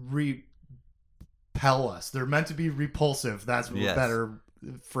repel us. They're meant to be repulsive. That's a Yes. better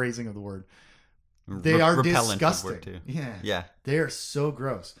phrasing of the word. They are Repellent is the disgusting. word, too. Yeah. Yeah. They are so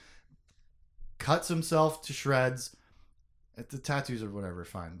gross. Cuts himself to shreds. The tattoos or whatever,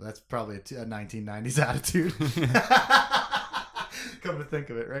 fine. That's probably a 1990s attitude. Come to think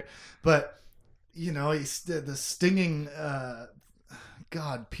of it, right? But, you know, the stinging,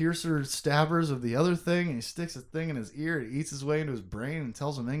 piercer stabbers of the other thing, and he sticks a thing in his ear, it eats his way into his brain and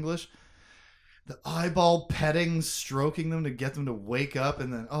tells him English. The eyeball petting, stroking them to get them to wake up,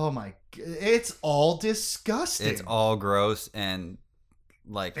 and then, oh my, it's all disgusting. It's all gross and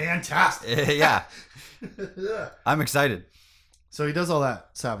like fantastic. Yeah. I'm excited. So he does all that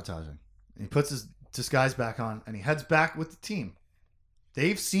sabotaging. He puts his disguise back on, and he heads back with the team.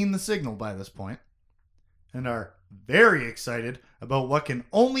 They've seen the signal by this point and are very excited about what can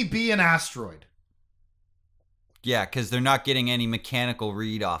only be an asteroid. Yeah, because they're not getting any mechanical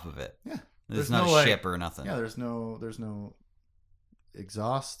read off of it. Yeah. There's There's not no, a like- ship or nothing. Yeah, there's no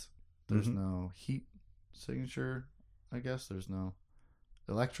exhaust. There's Mhm. no heat signature, I guess. There's no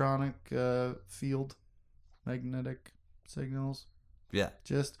electronic field, magnetic signals. Yeah.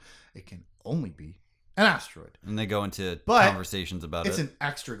 Just, it can only be an asteroid. And they go into But conversations about It's it. an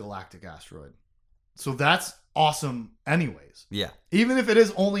extragalactic asteroid. So that's awesome anyways. Yeah. Even if it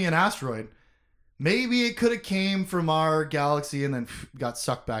is only an asteroid, maybe it could have came from our galaxy and then got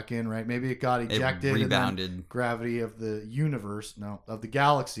sucked back in, right? Maybe it got It ejected and then rebounded. gravity of the universe, of the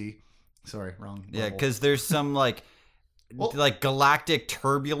galaxy. Sorry, wrong. Yeah, level. because there's some like Well- like galactic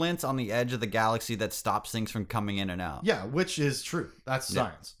turbulence on the edge of the galaxy that stops things from coming in and out. Yeah, which is true. That's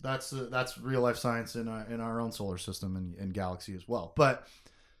Yeah. science. That's real life science in our own solar system and galaxy as well. But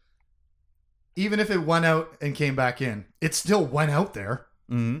even if it went out and came back in, it still went out there.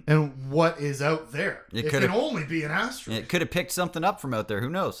 Mm-hmm. And what is out there? It It could've- can only be an asteroid. It could have picked something up from out there. Who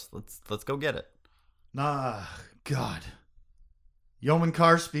knows? Let's go get it. Nah, God. Yeoman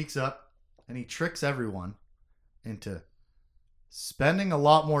Carr speaks up and he tricks everyone into spending a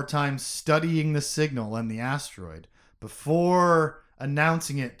lot more time studying the signal and the asteroid before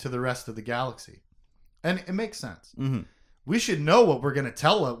announcing it to the rest of the galaxy. And it makes sense. Mm-hmm. We should know what we're going to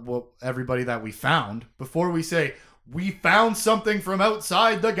tell everybody that we found before we say, we found something from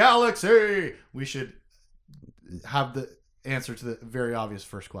outside the galaxy. We should have the answer to the very obvious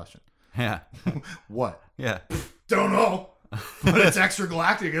first question. Yeah. What? Yeah. Don't know. But it's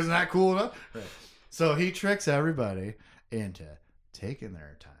extragalactic. Isn't that cool enough? Right. So he tricks everybody into taking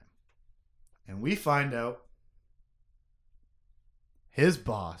their time. And we find out his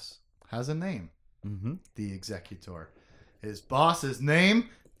boss has a name. Mm-hmm. The Executor. His boss's name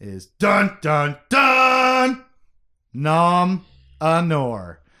is dun dun dun Nom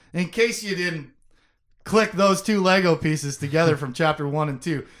Anor. In case you didn't click those two Lego pieces together from chapter 1 and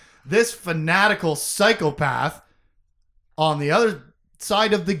 2, this fanatical psychopath on the other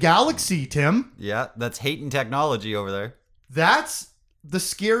side of the galaxy, Tim. Yeah, that's hating technology over there. That's the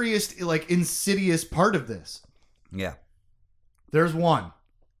scariest, like, insidious part of this. Yeah. There's one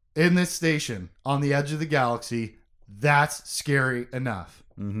in this station on the edge of the galaxy. That's scary enough.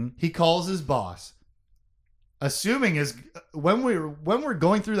 Mm-hmm. He calls his boss. Assuming his when we're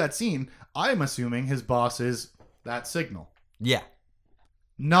going through that scene, I'm assuming his boss is that signal. Yeah.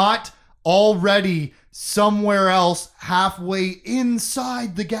 Not already somewhere else halfway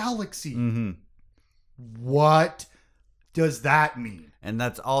inside the galaxy. Mm-hmm. What does that mean? And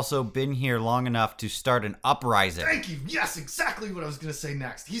that's also been here long enough to start an uprising. Thank you. Yes, exactly what I was going to say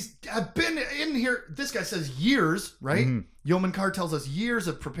next. He's been in here. This guy says years, right? Mm-hmm. Yeoman Carr tells us years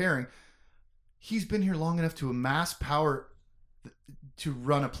of preparing. He's been here long enough to amass power to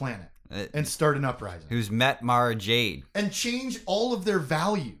run a planet and start an uprising. Who's met Mara Jade. And change all of their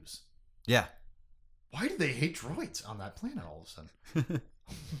values. Yeah. Why do they hate droids on that planet all of a sudden?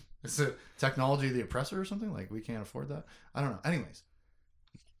 Is it technology of the oppressor or something? Like, we can't afford that? I don't know. Anyways,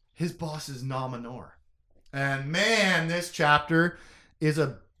 his boss is Nom Anor. And man, this chapter is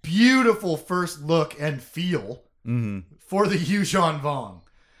a beautiful first look and feel for the Yuuzhan Vong.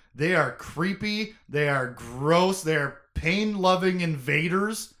 They are creepy. They are gross. They are pain-loving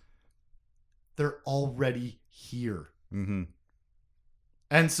invaders. They're already here. Mm-hmm.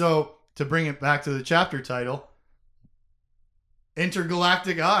 And so, to bring it back to the chapter title,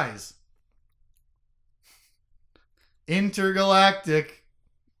 Intergalactic Eyes. Intergalactic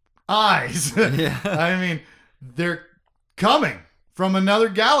Eyes. Yeah. I mean, they're coming from another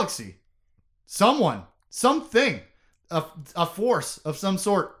galaxy. Someone, something, a force of some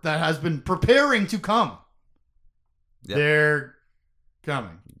sort that has been preparing to come. Yep. They're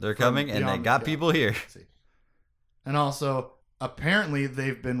coming. They're coming, and they got people here. And also, apparently,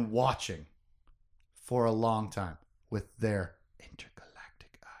 they've been watching for a long time with their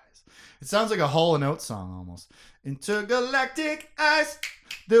intergalactic eyes. It sounds like a Hall & Oates song almost. Intergalactic eyes,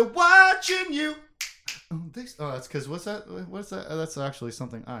 they're watching you. Oh, that's because what's that? That's actually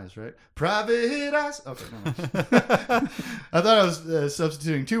something eyes, right? Private eyes. Okay, no. I thought I was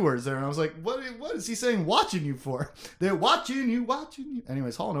substituting two words there, and I was like, what is he saying watching you for? They're watching you.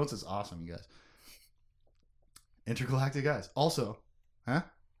 Anyways, Hall & Oates is awesome, you guys. Intergalactic eyes. Also,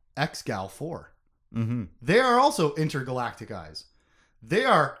 X-Gal 4. Mm-hmm. They are also intergalactic eyes. They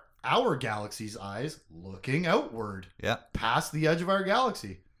are our galaxy's eyes looking outward. Yeah. Past the edge of our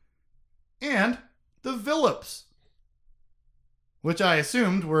galaxy. And the Villips, which I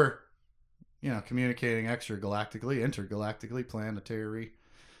assumed were, communicating intergalactically, planetary.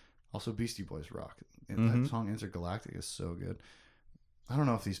 Also, Beastie Boys rock. That song Intergalactic is so good. I don't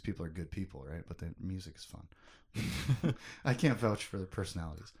know if these people are good people, right? But the music is fun. I can't vouch for their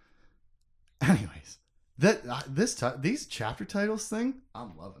personalities. Anyways, these chapter titles thing,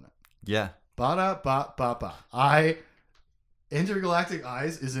 I'm loving it. Yeah. Ba-da-ba-ba-ba. Intergalactic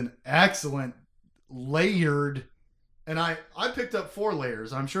Eyes is an excellent layered, and I picked up 4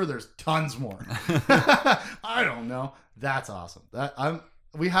 layers. I'm sure there's tons more. I don't know. That's awesome.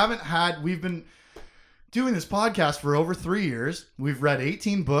 We've been doing this podcast for over 3 years. We've read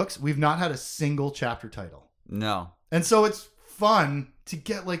 18 books. We've not had a single chapter title. No. And so it's fun to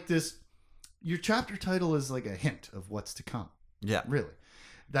get like this. Your chapter title is like a hint of what's to come. Yeah. Really.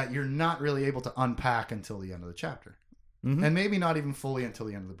 That you're not really able to unpack until the end of the chapter. Mm-hmm. And maybe not even fully until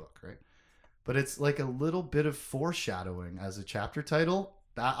the end of the book, right? But it's like a little bit of foreshadowing as a chapter title.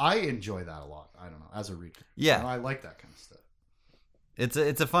 That I enjoy that a lot. I don't know, as a reader. Yeah. I like that kind of stuff.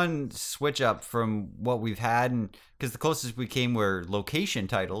 It's a fun switch up from what we've had, and because the closest we came were location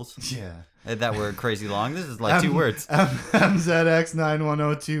titles. Yeah. That were crazy long. This is like 2 words. MZX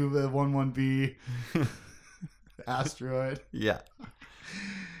 910211B asteroid. Yeah.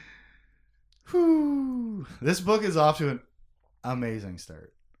 Whew. This book is off to an amazing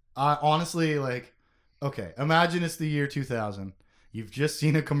start. Honestly, okay, imagine it's the year 2000. You've just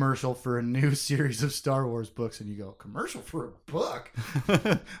seen a commercial for a new series of Star Wars books, and you go, commercial for a book?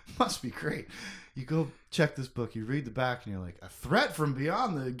 Must be great. You go check this book, you read the back, and you're like, a threat from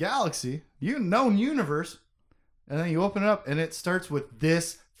beyond the galaxy, known universe. And then you open it up, and it starts with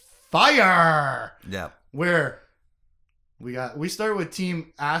this fire. Yeah. Where we start with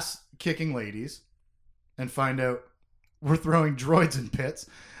team ass-kicking ladies and find out we're throwing droids in pits.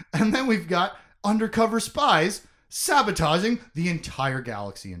 And then we've got undercover spies sabotaging the entire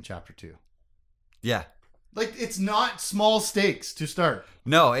galaxy in chapter 2. Yeah. Like, it's not small stakes to start.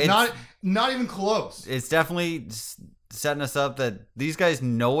 No, it's Not even close. It's definitely setting us up that these guys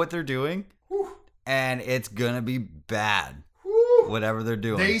know what they're doing, and it's gonna be bad. Whatever they're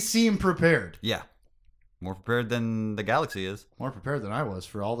doing. They seem prepared. Yeah. More prepared than the galaxy is. More prepared than I was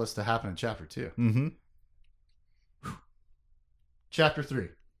for all this to happen in Chapter 2. Mm-hmm. Chapter 3.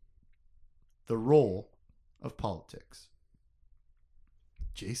 The Role of Politics.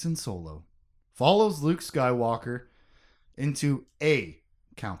 Jason Solo follows Luke Skywalker into a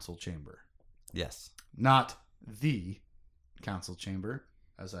council chamber. Yes. Not the council chamber,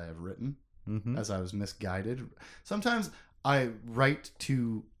 as I have written, Mm-hmm. as I was misguided. Sometimes I write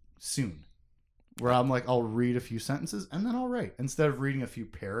too soon, where I'm like, I'll read a few sentences and then I'll write, instead of reading a few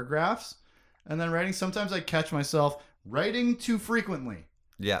paragraphs and then writing. Sometimes I catch myself writing too frequently.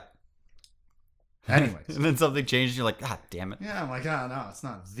 Yeah. Anyways. And then something changes, you're like, God damn it. Yeah, I'm like, oh, no, it's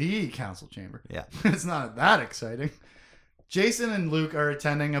not the council chamber. Yeah. It's not that exciting. Jason and Luke are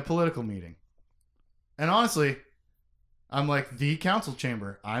attending a political meeting. And honestly, I'm like, the council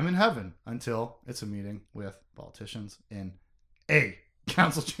chamber. I'm in heaven until it's a meeting with politicians in a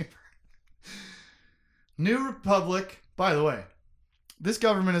council chamber. New Republic, by the way, this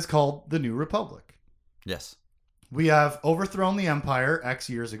government is called the New Republic. Yes. We have overthrown the Empire X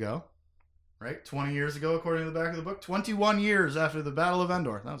years ago. Right? 20 years ago, according to the back of the book. 21 years after the Battle of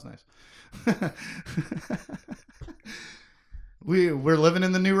Endor. That was nice. We're living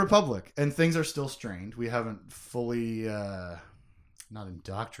in the New Republic, and things are still strained. We haven't fully, not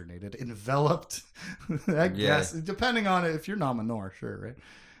indoctrinated, enveloped, I guess. Depending on it, if you're Nominor, sure,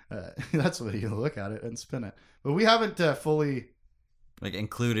 right? That's the way you look at it and spin it. But we haven't fully Like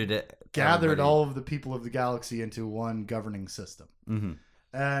included it. gathered everybody. all of the people of the galaxy into one governing system. Mm-hmm.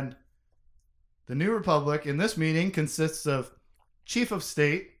 And the New Republic in this meeting consists of Chief of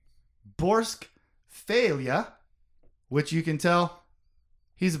State Borsk Failya, which you can tell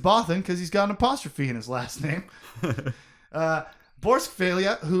he's a Bothan because he's got an apostrophe in his last name. Borsk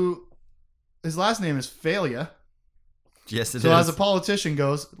Failya, who his last name is Failya. Yes, it is. So as a politician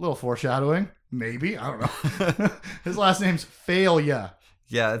goes, a little foreshadowing, maybe, I don't know. His last name's Failya.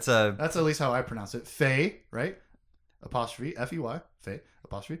 Yeah, it's a. That's at least how I pronounce it. Faye, right? Apostrophe Fey, Faye,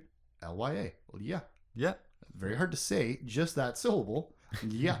 apostrophe Lya. Yeah. Yeah. Very hard to say, just that syllable.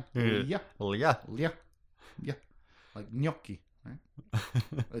 Yeah. Yeah. Well, yeah. Yeah. Yeah. Like gnocchi, right?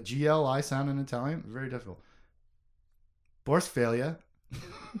 A GLI sound in Italian, very difficult. Borsk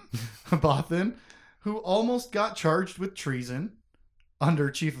a Bothan, who almost got charged with treason under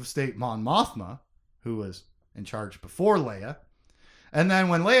Chief of State Mon Mothma, who was in charge before Leia. And then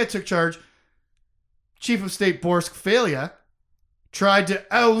when Leia took charge, Chief of State Borsk tried to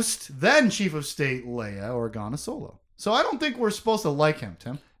oust then Chief of State Leia Organa Solo. So I don't think we're supposed to like him,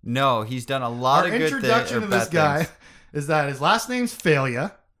 Tim. No, he's done a lot Our of good things. introduction to this guy is that his last name's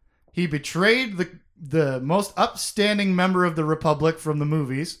Failya. He betrayed the most upstanding member of the Republic from the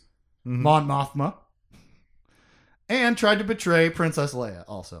movies, Mon Mothma, and tried to betray Princess Leia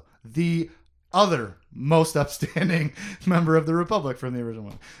also. The other most upstanding member of the Republic from the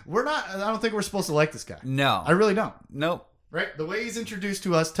original one. I don't think we're supposed to like this guy. No. I really don't. Nope. Right? The way he's introduced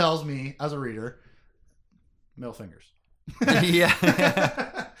to us tells me, as a reader, middle fingers. Yeah.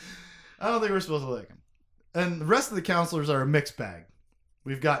 I don't think we're supposed to like him. And the rest of the counselors are a mixed bag.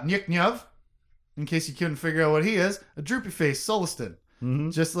 We've got Nyuk Nyuv, in case you couldn't figure out what he is, a droopy-faced Solistan.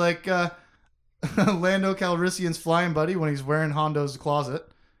 Mm-hmm. Just like Lando Calrissian's flying buddy when he's wearing Hondo's closet.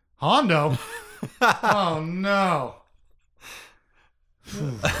 Hondo? Oh, no.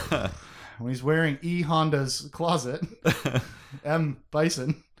 When he's wearing E. Honda's closet. M.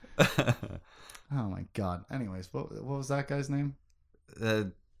 Bison. Oh, my God. Anyways, what was that guy's name?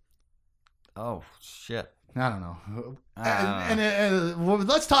 Oh, shit. I don't know. And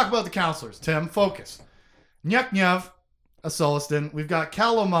let's talk about the counselors, Tim. Focus. Nyuk Nyuv, a Solistan. We've got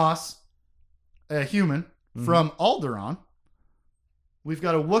Kalomos, a human from Alderaan. We've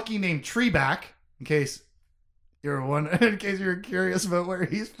got a Wookiee named Treeback, in case you're curious about where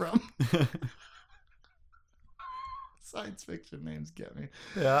he's from. Science fiction names get me.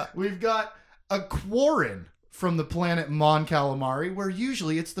 Yeah. We've got a Quarren from the planet Mon Calamari, where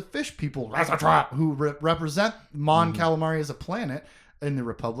usually it's the fish people who represent Mon Calamari as a planet in the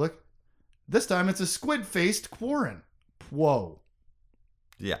Republic. This time it's a squid-faced Quarren. Whoa.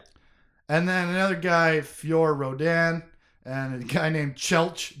 Yeah. And then another guy, Fior Rodan, and a guy named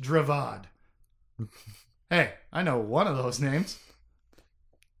Chelch Dravad. Hey, I know one of those names.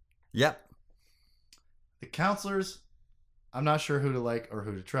 Yep. The counselors, I'm not sure who to like or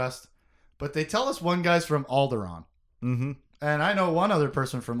who to trust, but they tell us one guy's from Alderaan. Mm-hmm. And I know one other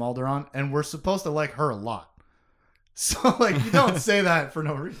person from Alderaan, and we're supposed to like her a lot. So, like, you don't say that for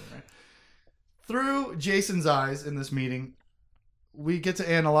no reason, right? Through Jason's eyes in this meeting, we get to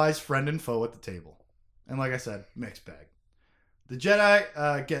analyze friend and foe at the table. And like I said, mixed bag. The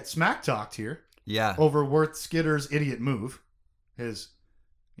Jedi get smack talked here Yeah. over Worth Skitter's idiot move. His,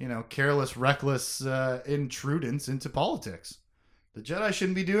 careless, reckless intrudence into politics. The Jedi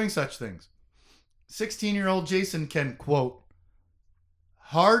shouldn't be doing such things. 16-year-old Jason can, quote,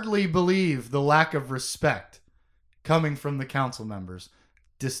 hardly believe the lack of respect coming from the council members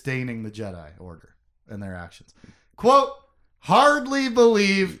disdaining the Jedi Order and their actions. Quote, hardly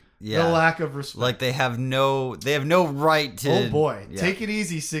believe the lack of respect. Like they have no right to. Oh boy, take it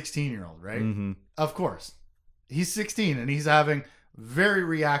easy, 16-year-old, right? Mm-hmm. Of course. He's 16 and he's having very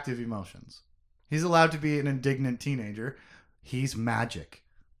reactive emotions. He's allowed to be an indignant teenager. He's magic.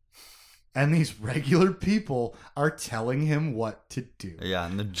 And these regular people are telling him what to do. Yeah,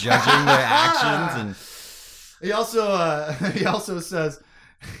 and they're judging their actions. And he also says,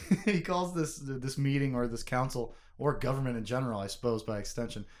 he calls this meeting or this council or government in general, I suppose by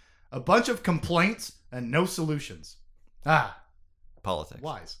extension, a bunch of complaints and no solutions. Politics.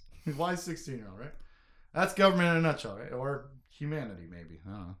 Wise 16-year-old, right? That's government in a nutshell, right? Or humanity, maybe. I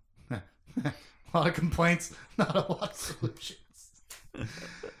don't know. A lot of complaints, not a lot of solutions.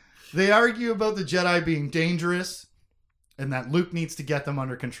 They argue about the Jedi being dangerous and that Luke needs to get them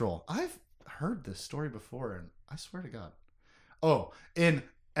under control. I've heard this story before, and I swear to God. Oh, in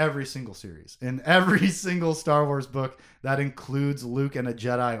every single series, in every single Star Wars book that includes Luke and a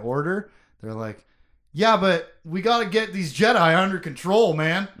Jedi Order, they're like, yeah, but we got to get these Jedi under control,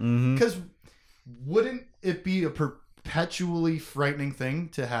 man. Because wouldn't it be a perpetually frightening thing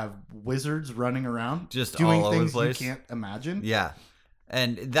to have wizards running around just doing all over the things place? You can't imagine? Yeah.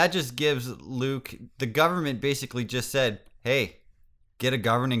 And that just gives Luke, the government basically just said, hey, get a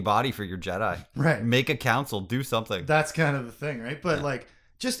governing body for your Jedi. Right. Make a council, do something. That's kind of the thing, right? But like,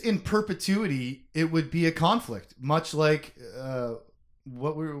 just in perpetuity, it would be a conflict, much like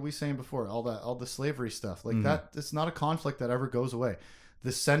what were we saying before? All the slavery stuff, like that. It's not a conflict that ever goes away.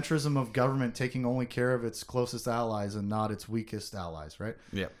 The centrism of government taking only care of its closest allies and not its weakest allies, right?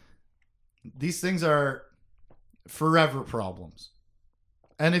 Yeah. These things are forever problems.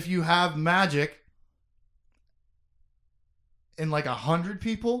 And if you have magic in like 100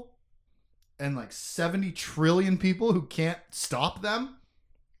 people and like 70 trillion people who can't stop them,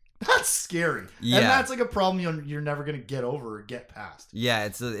 that's scary. Yeah. And that's like a problem you're never going to get over or get past. Yeah,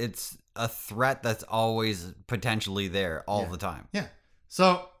 it's a threat that's always potentially there all the time. Yeah.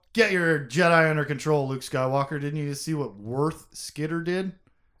 So get your Jedi under control, Luke Skywalker. Didn't you see what Worth Skitter did?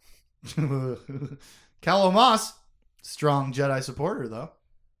 Cal Omas, strong Jedi supporter though.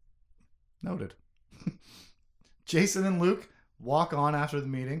 Noted. Jason and Luke walk on after the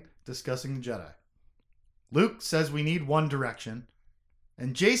meeting, discussing the Jedi. Luke says we need one direction,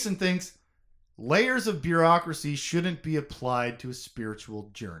 and Jason thinks layers of bureaucracy shouldn't be applied to a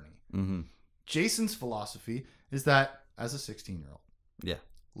spiritual journey. Jason's philosophy is that as a 16-year-old,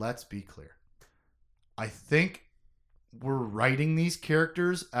 let's be clear. I think we're writing these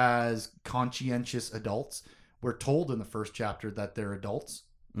characters as conscientious adults. We're told in the first chapter that they're adults.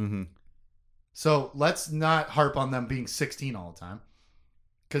 So let's not harp on them being 16 all the time.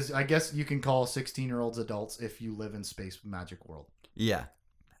 Because I guess you can call 16-year-olds adults if you live in space magic world. Yeah.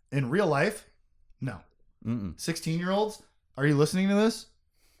 In real life, no. 16-year-olds, are you listening to this?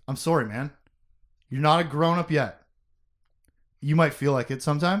 I'm sorry, man. You're not a grown-up yet. You might feel like it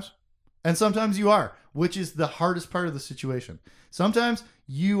sometimes. And sometimes you are, which is the hardest part of the situation. Sometimes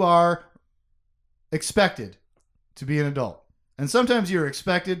you are expected to be an adult. And sometimes you're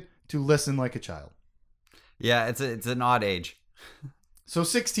expected to listen like a child. Yeah, it's an odd age. So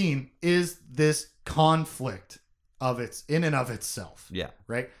 16 is this conflict in and of itself. Yeah.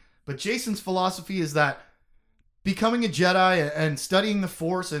 Right? But Jason's philosophy is that becoming a Jedi and studying the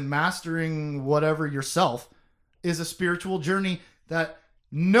Force and mastering whatever yourself is a spiritual journey that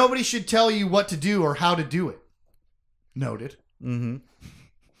nobody should tell you what to do or how to do it. Noted.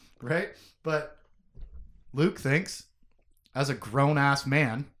 Right? But Luke thinks, as a grown-ass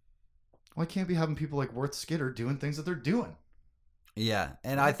man, why can't we having people like Worth Skitter doing things that they're doing? Yeah,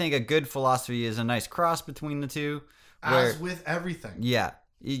 and I think a good philosophy is a nice cross between the two. As with everything. Yeah,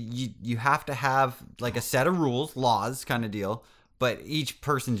 you have to have like a set of rules, laws kind of deal, but each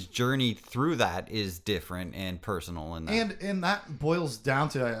person's journey through that is different and personal. And that boils down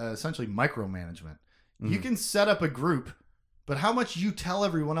to essentially micromanagement. You can set up a group, but how much you tell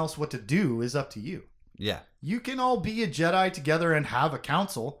everyone else what to do is up to you. Yeah. You can all be a Jedi together and have a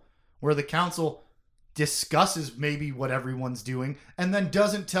council where the council discusses maybe what everyone's doing and then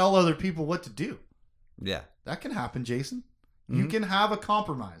doesn't tell other people what to do. Yeah. That can happen, Jason. You can have a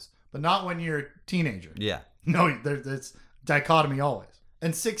compromise, but not when you're a teenager. Yeah. No, there's dichotomy always.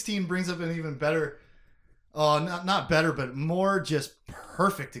 And 16 brings up an even better, not better, but more just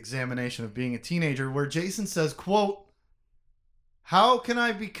perfect examination of being a teenager, where Jason says, quote, "How can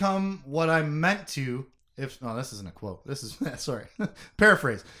I become what I'm meant to if..." No, this isn't a quote. This is, sorry,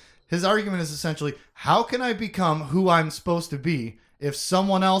 paraphrase. His argument is essentially, how can I become who I'm supposed to be if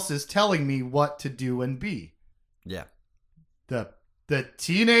someone else is telling me what to do and be? Yeah. The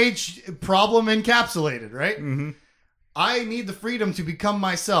teenage problem encapsulated, right? Mm-hmm. I need the freedom to become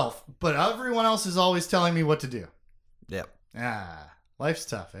myself, but everyone else is always telling me what to do. Yep. Life's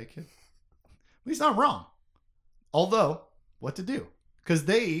tough, eh, kid? But he's not wrong. Although, what to do? Because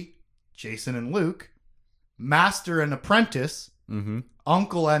they, Jason and Luke, master and apprentice,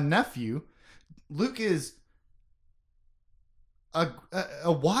 uncle and nephew. Luke is a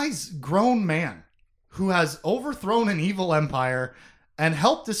wise grown man who has overthrown an evil empire and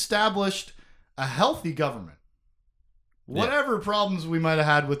helped establish a healthy government. Whatever problems we might have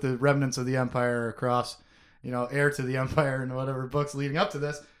had with the remnants of the empire across, Heir to the Empire and whatever books leading up to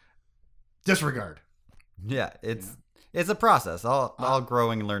this, disregard. Yeah, it's a process. All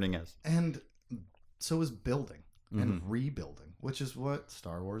growing and learning is. And so is building and rebuilding, which is what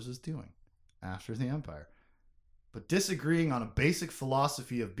Star Wars is doing after the Empire. But disagreeing on a basic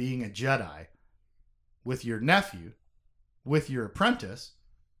philosophy of being a Jedi with your nephew, with your apprentice,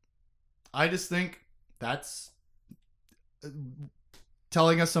 I just think that's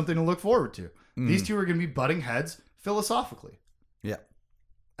telling us something to look forward to. These two are going to be butting heads philosophically. Yeah.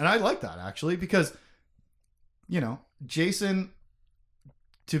 And I like that, actually, because, Jason,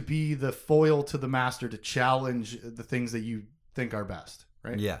 to be the foil to the master, to challenge the things that you think are best,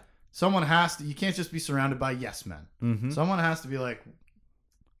 right? Yeah. Someone has to, you can't just be surrounded by yes men. Someone has to be like,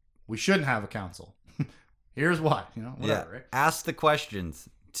 we shouldn't have a council. Here's why, whatever, right? Ask the questions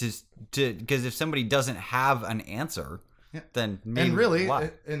because if somebody doesn't have an answer, then maybe and really,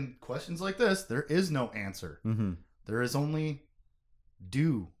 why? In questions like this, there is no answer. There is only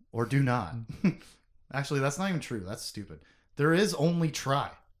do or do not. Actually, that's not even true. That's stupid. There is only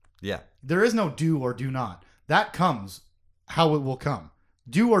try. Yeah. There is no do or do not. That comes how it will come.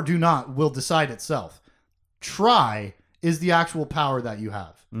 Do or do not will decide itself. Try is the actual power that you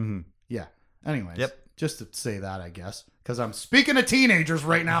have. Yeah. Anyways. Yep. Just to say that, I guess. Because I'm speaking to teenagers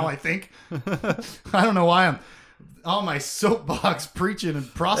right now, I think. I don't know why I'm on my soapbox preaching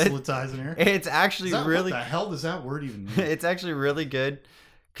and proselytizing here. It's actually really... What the hell does that word even mean? It's actually really good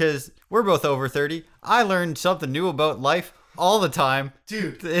because we're both over 30. I learned something new about life all the time.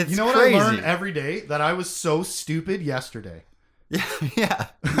 Dude, it's you know crazy. what I learned every day? That I was so stupid yesterday. Yeah.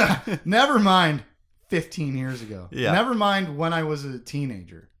 Never mind 15 years ago. Yeah. Never mind when I was a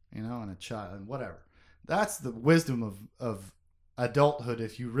teenager, and a child, and whatever. That's the wisdom of adulthood,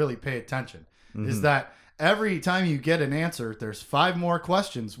 if you really pay attention, is that every time you get an answer, there's 5 more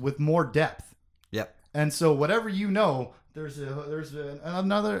questions with more depth. Yep. And so whatever there's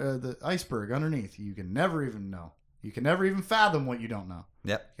another the iceberg underneath. You can never even know. You can never even fathom what you don't know.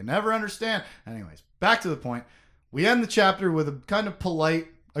 Yep. You can never understand. Anyways, back to the point. We end the chapter with a kind of polite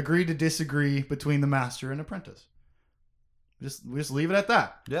agree to disagree between the master and apprentice. We just leave it at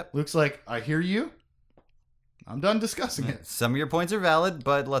that. Yep. Luke's like, I hear you. I'm done discussing it. Some of your points are valid,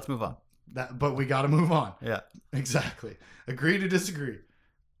 but let's move on. But we got to move on. Yeah. Exactly. Agree to disagree.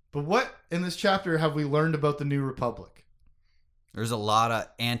 But what in this chapter have we learned about the New Republic? There's a lot of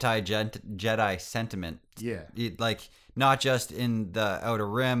anti-Jedi sentiment. Yeah. Not just in the Outer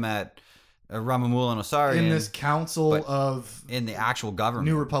Rim at Ramamul and Osarian. In this council of... in the actual government.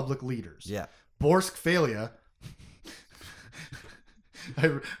 New Republic leaders. Yeah. Borsk Phalia.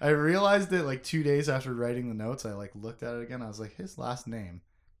 I realized it like 2 days after writing the notes. I looked at it again. I was like, his last name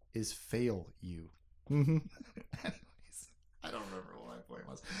is Fail You. Anyways, I don't remember what my point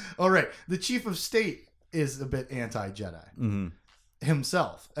was. All right. The chief of state is a bit anti-Jedi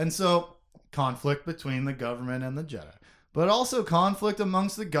himself. And so conflict between the government and the Jedi, but also conflict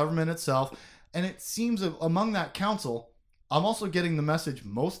amongst the government itself. And it seems among that council, I'm also getting the message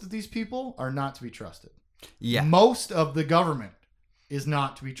most of these people are not to be trusted. Yeah. Most of the government is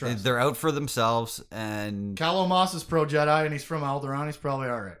not to be trusted. They're out for themselves, and Cal Omos is pro-Jedi, and he's from Alderaan. He's probably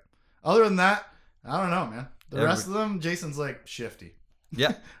all right. Other than that, I don't know, man. The rest of them, Jason's like shifty.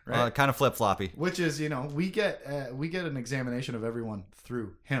 Yeah, right. Kind of flip-floppy. Which is, we get an examination of everyone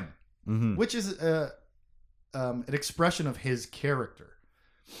through him, which is an expression of his character.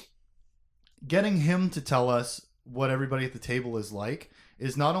 Getting him to tell us what everybody at the table is like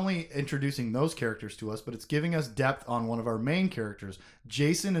is not only introducing those characters to us, but it's giving us depth on one of our main characters.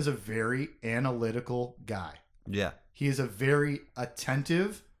 Jason is a very analytical guy. Yeah. He is a very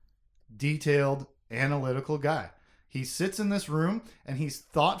attentive, detailed, analytical guy. He sits in this room and he's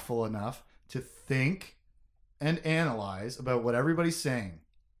thoughtful enough to think and analyze about what everybody's saying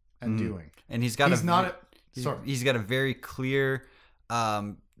and doing. And he's got he's got a very clear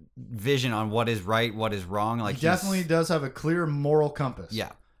vision on what is right, what is wrong. Like he definitely does have a clear moral compass.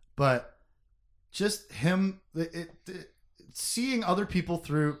 Yeah. But just him seeing other people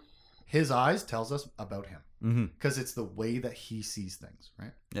through his eyes tells us about him. Because it's the way that he sees things,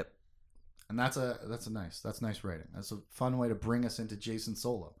 right? Yep. And that's nice writing. That's a fun way to bring us into Jason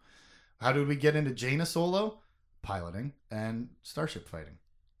Solo. How did we get into Jaina Solo? Piloting and starship fighting.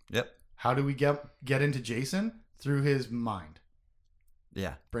 Yep. How do we get into Jason? Through his mind.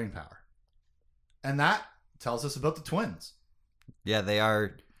 Yeah. Brain power. And that tells us about the twins. Yeah, they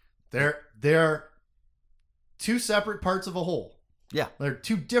are. They're two separate parts of a whole. Yeah. They're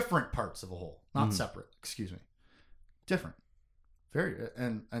two different parts of a whole. Not separate. Excuse me. Different. Very.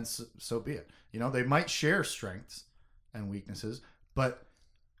 And so be it. You know, they might share strengths and weaknesses, but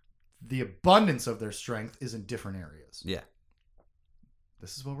the abundance of their strength is in different areas. Yeah.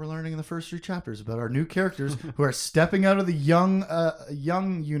 This is what we're learning in the first 3 chapters about our new characters who are stepping out of the young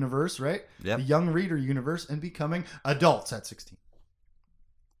universe, right? Yep. The young reader universe and becoming adults at 16.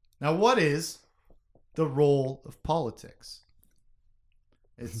 Now, what is the role of politics?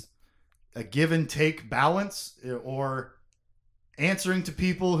 It's a give and take balance, or answering to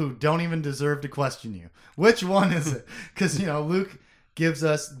people who don't even deserve to question you. Which one is it? Because, you know, Luke gives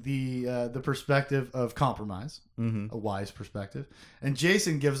us the perspective of compromise, a wise perspective, and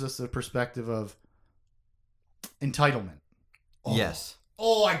Jason gives us the perspective of entitlement. Oh. Yes.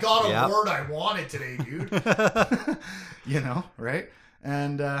 Oh, I got a word I wanted today, dude. You know, right?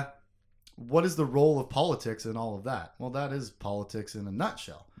 And what is the role of politics in all of that? Well, that is politics in a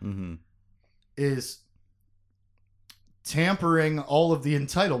nutshell. Is tampering all of the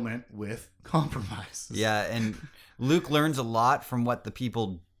entitlement with compromise. Yeah, and Luke learns a lot from what the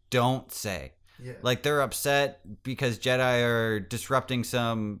people don't say. Yeah. Like, they're upset because Jedi are disrupting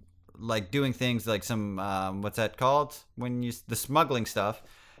some, like, doing things like some, what's that called? The smuggling stuff.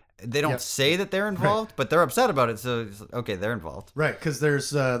 They don't say that they're involved, but they're upset about it. So, okay, they're involved. Right, because there's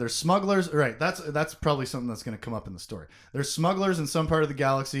smugglers. Right, that's probably something that's going to come up in the story. There's smugglers in some part of the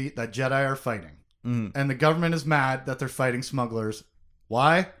galaxy that Jedi are fighting. And the government is mad that they're fighting smugglers.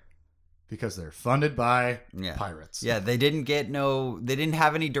 Why? Because they're funded by pirates. Yeah, they didn't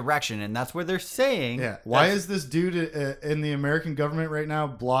have any direction, and that's what they're saying. Yeah. Why is this dude in the American government right now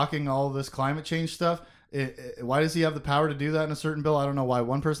blocking all this climate change stuff? Why does he have the power to do that in a certain bill? I don't know why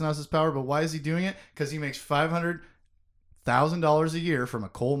one person has this power, but why is he doing it? Because he makes $500,000 a year from a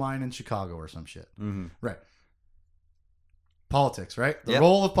coal mine in Chicago or some shit. Right. Politics, right? The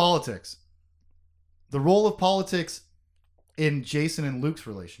role of politics. The role of politics in Jason and Luke's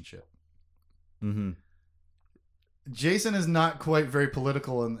relationship. Jason is not quite very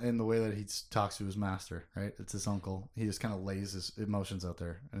political in the way that he talks to his master, right? It's his uncle. He just kind of lays his emotions out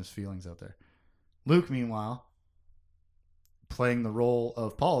there and his feelings out there. Luke, meanwhile, playing the role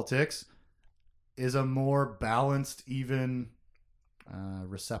of politics, is a more balanced, even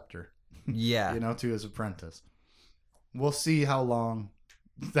receptor. Yeah. You know, to his apprentice. We'll see how long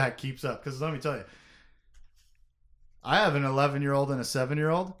that keeps up. Because let me tell you, I have an 11-year-old and a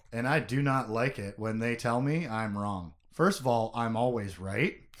 7-year-old, and I do not like it when they tell me I'm wrong. First of all, I'm always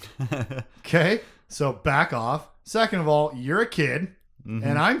right. Okay? So back off. Second of all, you're a kid,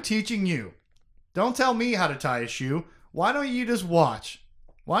 and I'm teaching you. Don't tell me how to tie a shoe. Why don't you just watch?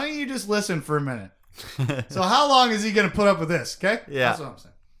 Why don't you just listen for a minute? So how long is he going to put up with this? Okay? Yeah. That's what I'm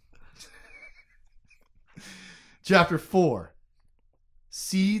saying. Chapter 4.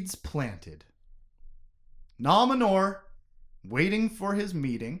 Seeds planted. Numenor waiting for his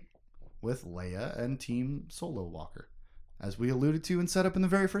meeting with Leia and Team Solo Walker, as we alluded to and set up in the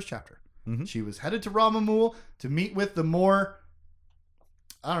very first chapter. She was headed to Ramamul to meet with the more,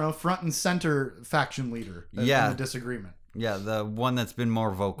 I don't know, front and center faction leader in the disagreement. Yeah, the one that's been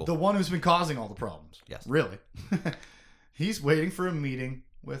more vocal. The one who's been causing all the problems. Yes. Really. He's waiting for a meeting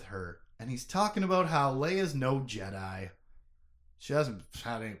with her, and he's talking about how Leia's no Jedi. She hasn't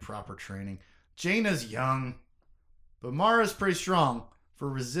had any proper training. Jaina's young, but Mara's pretty strong for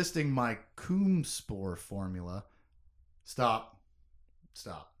resisting my Coom Spore formula. Stop.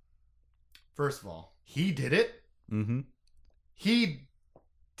 First of all, he did it. He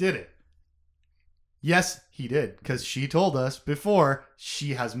did it. Yes, he did, because she told us before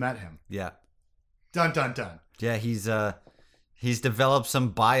she has met him. Yeah. Dun, dun, dun. Yeah, he's He's developed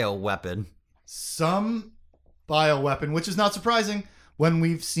some bioweapon. Some bioweapon, which is not surprising when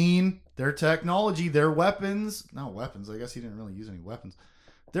we've seen their technology, their weapons. Not weapons. I guess he didn't really use any weapons.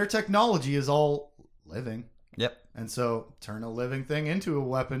 Their technology is all living. Yep. And so turn a living thing into a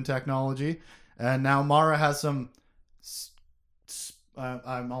weapon technology. And now Mara has some, I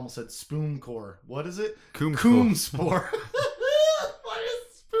almost said spoon core. What is it? Coom spore. What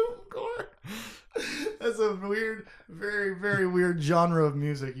is spoon core? That's a weird, very, very weird genre of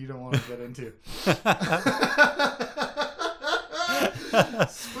music you don't want to get into.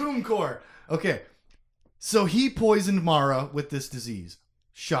 Spoon core. Okay. So he poisoned Mara with this disease.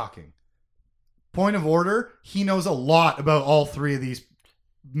 Shocking. Point of order, he knows a lot about all three of these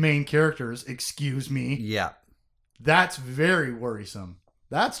main characters. Excuse me. Yeah. That's very worrisome.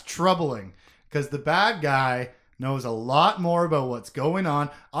 That's troubling because the bad guy knows a lot more about what's going on.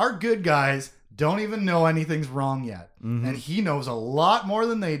 Our good guys don't even know anything's wrong yet. Mm-hmm. And he knows a lot more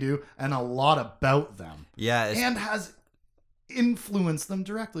than they do and a lot about them. Yeah. And has influenced them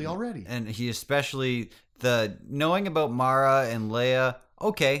directly already. And he especially, the knowing about Mara and Leia,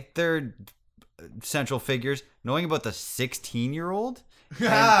 okay, they're central figures. Knowing about the 16-year-old,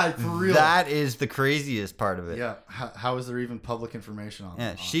 Yeah, for real. that is the craziest part of it. Yeah. How is there even public information on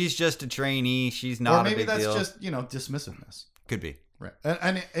Yeah, that? she's just a trainee. She's not or maybe a big that's deal. just, dismissiveness. Could be. Right.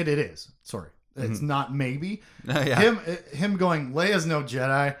 And it is. Sorry. It's not maybe. Yeah. Him going, Leia's no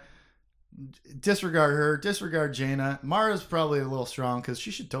Jedi. Disregard her. Disregard Jaina. Mara's probably a little strong because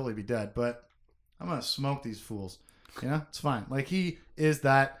she should totally be dead, but I'm going to smoke these fools. It's fine. Like, he is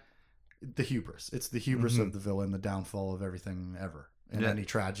the hubris. It's the hubris of the villain, the downfall of everything ever. In any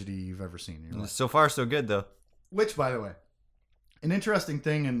tragedy you've ever seen in your life. So far, so good, though. Which, by the way, an interesting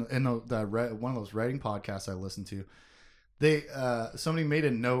thing in one of those writing podcasts I listened to, somebody made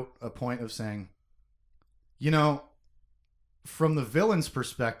a point of saying, from the villain's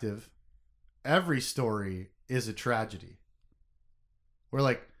perspective, every story is a tragedy. We're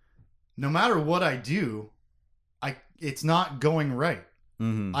like, no matter what I do, it's not going right.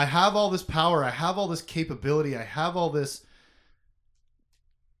 Mm-hmm. I have all this power. I have all this capability. I have all this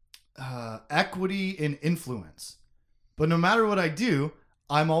equity and influence. But no matter what I do,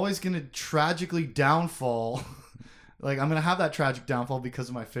 I'm always going to tragically downfall. Like, I'm going to have that tragic downfall because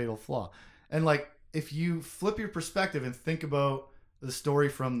of my fatal flaw. And like, if you flip your perspective and think about the story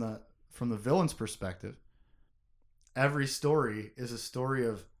from the villain's perspective, every story is a story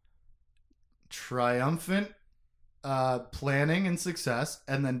of triumphant planning and success,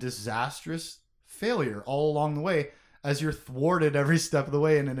 and then disastrous failure all along the way as you're thwarted every step of the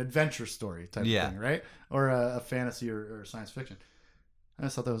way in an adventure story type of thing, right? Or a fantasy or science fiction. I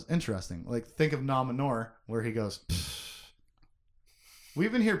just thought that was interesting. Like, think of Nominor, where he goes,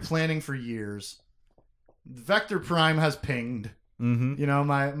 we've been here planning for years. Vector Prime has pinged.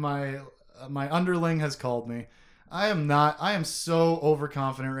 Mm-hmm. My underling has called me. I am so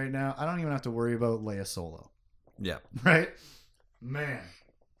overconfident right now. I don't even have to worry about Leia Solo. Yeah. Right? Man.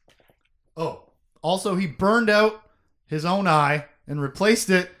 Oh, also he burned out his own eye and replaced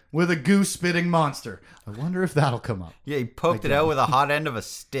it with a goo-spitting monster. I wonder if that'll come up. Yeah, he poked it out with a hot end of a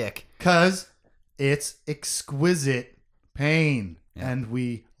stick. Because it's exquisite pain, and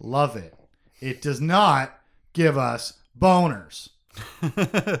we love it. It does not give us boners.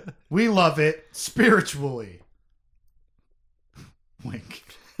 We love it spiritually. Wink.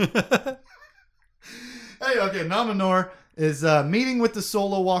 Hey, okay, Nominor is meeting with the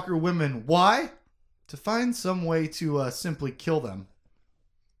Solo Walker women. Why? To find some way to simply kill them.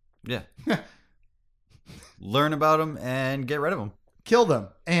 Yeah. Learn about them and get rid of them. Kill them.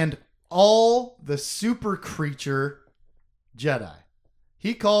 And all the super creature Jedi.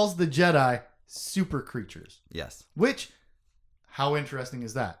 He calls the Jedi super creatures. Yes. Which, how interesting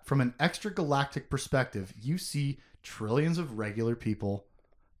is that? From an extragalactic perspective, you see trillions of regular people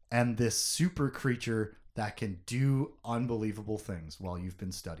and this super creature that can do unbelievable things while you've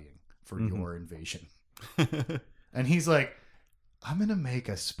been studying for your invasion. And he's like, I'm going to make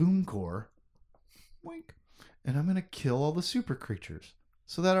a spoon core, wink, and I'm going to kill all the super creatures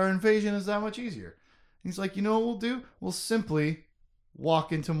so that our invasion is that much easier. And he's like, you know what we'll do? We'll simply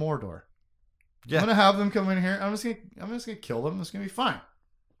walk into Mordor. Yeah. I'm going to have them come in here. I'm just going to kill them. It's going to be fine.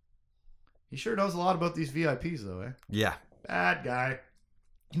 He sure knows a lot about these VIPs, though, eh? Yeah. Bad guy.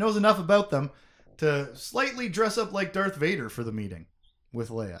 He knows enough about them to slightly dress up like Darth Vader for the meeting with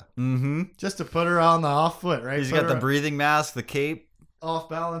Leia. Mm-hmm. Just to put her on the off foot, right? He's Put got the her breathing mask, the cape. off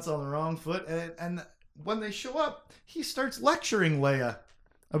balance on the wrong foot. And when they show up, he starts lecturing Leia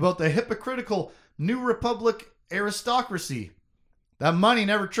about the hypocritical New Republic aristocracy. That money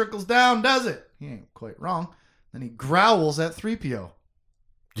never trickles down, does it? He ain't quite wrong. Then he growls at 3PO.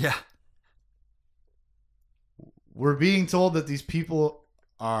 Yeah. We're being told that these people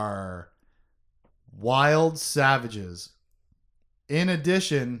are wild savages, in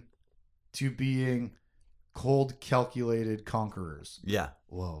addition to being cold, calculated conquerors. Yeah.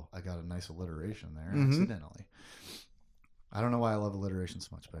 Whoa, I got a nice alliteration there Mhm. accidentally. I don't know why I love alliteration so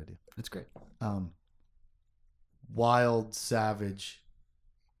much, but I do. It's great. Wild, savage,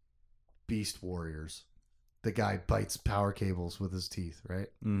 beast warriors. The guy bites power cables with his teeth, right?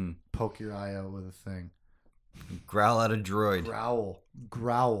 Mm. Poke your eye out with a thing. Growl at a droid.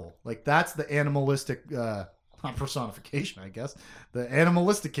 Growl. Like that's the animalistic personification, I guess. The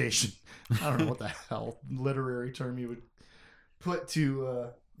animalistication. I don't know what the hell literary term you would put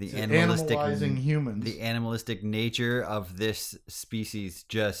to The to animalistic animalizing humans. The animalistic nature of this species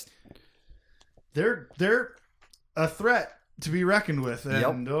just They're a threat to be reckoned with,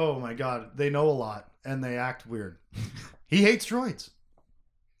 and oh my god, they know a lot and they act weird. He hates droids.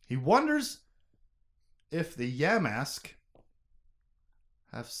 He wonders if the Yamask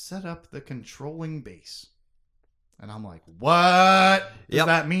have set up the controlling base. And I'm like, what does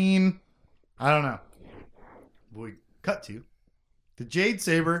that mean? I don't know. We cut to the Jade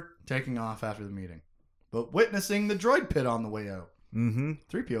Saber taking off after the meeting, but witnessing the droid pit on the way out. Mm-hmm.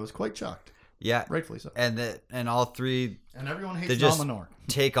 3PO is quite shocked. Yeah. Rightfully so. And all three... And everyone hates they just Nominor.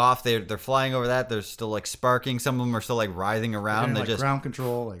 take off. They're flying over that. They're still like sparking. Some of them are still like writhing around. They like just... ground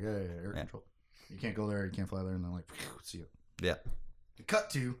control, like air control. You can't go there. You can't fly there. And then like, see you. Yeah. Cut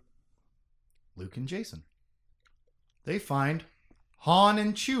to Luke and Jason. They find Han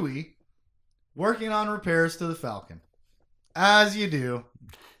and Chewie working on repairs to the Falcon. As you do.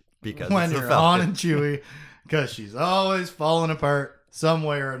 Because when it's you're the Falcon. Han and Chewie. Because she's always falling apart some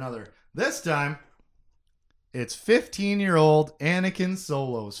way or another. This time, it's 15-year-old Anakin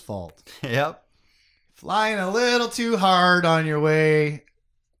Solo's fault. Yep. Flying a little too hard on your way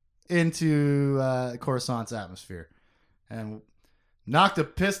into Coruscant's atmosphere. And knocked a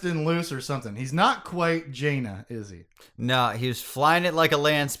piston loose or something. He's not quite Jaina, is he? No, he was flying it like a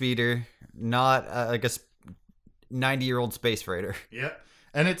land speeder, not like a 90-year-old space freighter. Yep.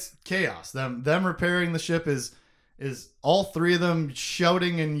 And it's chaos. Them repairing the ship is all three of them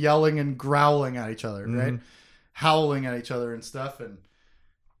shouting and yelling and growling at each other, right? Howling at each other and stuff. And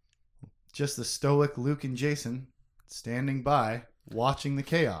just the stoic Luke and Jason standing by, watching the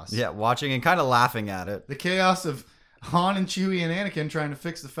chaos. Yeah, watching and kind of laughing at it. The chaos of Han and Chewie and Anakin trying to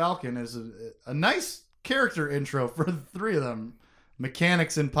fix the Falcon is a nice character intro for the three of them.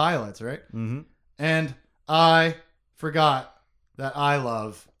 Mechanics and pilots, right? Mm-hmm. And I forgot that I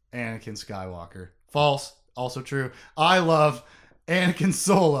love Anakin Skywalker. False. Also true. I love Anakin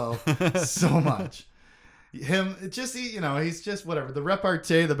Solo so much. Him, just, he's just whatever. The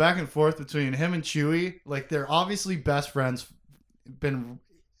repartee, the back and forth between him and Chewie, like they're obviously best friends.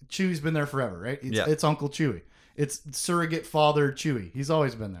 Chewie's been there forever, right? It's Uncle Chewie. It's surrogate father Chewie. He's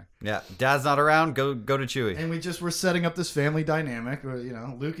always been there. Yeah, Dad's not around. Go to Chewie. And we're setting up this family dynamic where,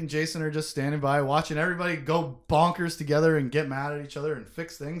 Luke and Jason are just standing by watching everybody go bonkers together and get mad at each other and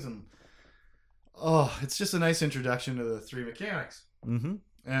fix things. And it's just a nice introduction to the three mechanics. Mm-hmm.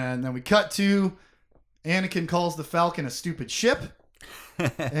 And then we cut to Anakin calls the Falcon a stupid ship.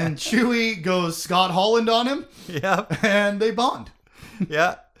 And Chewie goes Scott Holland on him. Yep. And they bond.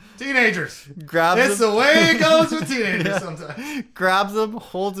 Yeah. Teenagers. Grabs it's him. the way it goes with teenagers sometimes. Grabs him,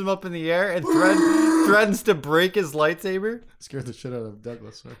 holds him up in the air, and threatens to break his lightsaber. Scared the shit out of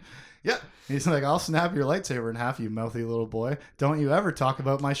Douglas. Right? Yeah. He's like, I'll snap your lightsaber in half, you mouthy little boy. Don't you ever talk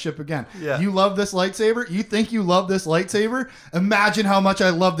about my ship again. Yeah. You love this lightsaber? You think you love this lightsaber? Imagine how much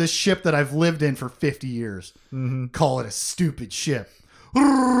I love this ship that I've lived in for 50 years. Mm-hmm. Call it a stupid ship.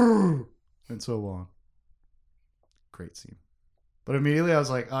 And so on. Great scene. But immediately I was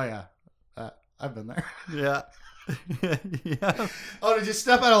like, oh yeah, I've been there. Yeah. Yeah. Oh, did you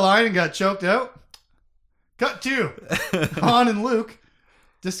step out of line and got choked out? Cut to Han and Luke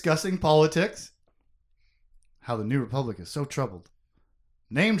discussing politics. How the New Republic is so troubled.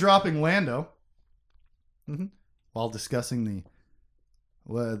 Name dropping Lando. Mm-hmm. While discussing the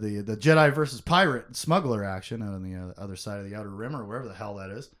Jedi versus pirate smuggler action out on the other side of the Outer Rim or wherever the hell that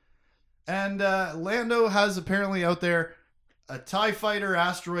is. And Lando has apparently out there a TIE fighter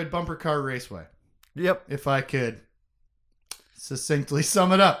asteroid bumper car raceway. Yep. If I could succinctly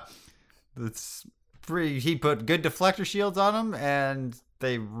sum it up. It's pretty. He put good deflector shields on them, and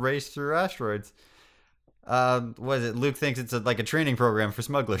they race through asteroids. What is it? Luke thinks it's like a training program for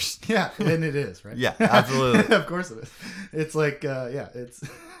smugglers. Yeah, and it is, right? Yeah, absolutely. Of course it is. It's like, it's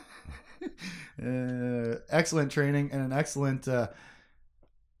excellent training and an excellent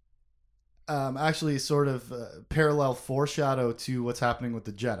actually sort of parallel foreshadow to what's happening with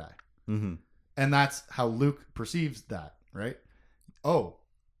the Jedi. Mm-hmm. And that's how Luke perceives that, right? Oh,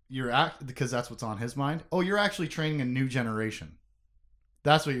 because that's what's on his mind. Oh, you're actually training a new generation.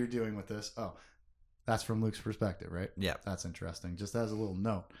 That's what you're doing with this. Oh, that's from Luke's perspective, right? Yeah. That's interesting. Just as a little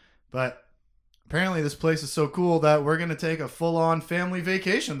note. But apparently this place is so cool that we're going to take a full-on family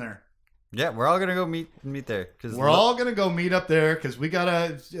vacation there. Yeah, we're all gonna go meet there because We're all going to go meet up there because we got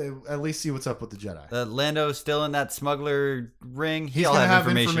to at least see what's up with the Jedi. Lando's still in that smuggler ring. He's He'll going to have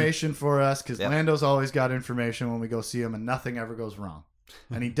have information for us because Yep. Lando's always got information when we go see him and nothing ever goes wrong.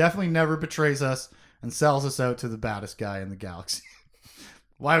 And he definitely never betrays us and sells us out to the baddest guy in the galaxy.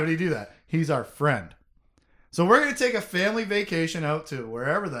 Why would he do that? He's our friend. So we're going to take a family vacation out to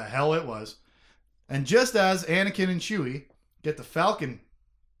wherever the hell it was. And just as Anakin and Chewie get the Falcon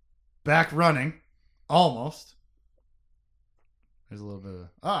back running, almost. There's a little bit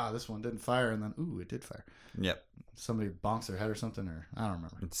of, this one didn't fire, and then, it did fire. Yep. Somebody bonks their head or something, or I don't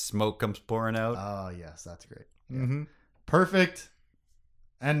remember. And smoke comes pouring out. Oh, yes, that's great. Mm-hmm. Perfect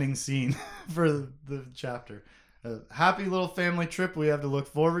ending scene for the chapter. A happy little family trip we have to look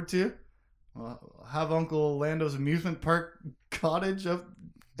forward to. We'll have Uncle Lando's amusement park cottage of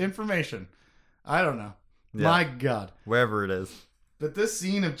information. I don't know. Yeah. My God. Wherever it is. But this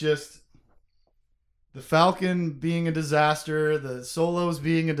scene of just the Falcon being a disaster, the Solos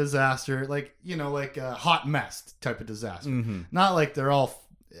being a disaster, like a hot mess type of disaster. Mm-hmm. Not like they're all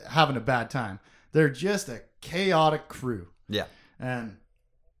having a bad time. They're just a chaotic crew. Yeah. And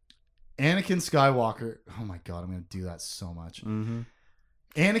Anakin Skywalker, oh my God, I'm going to do that so much. Mm-hmm.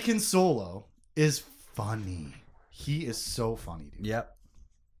 Anakin Solo is funny. He is so funny, dude. Yep.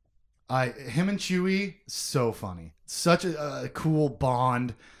 Him and Chewie, so funny. Such a cool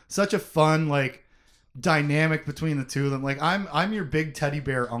bond. Such a fun, dynamic between the two of them. I'm your big teddy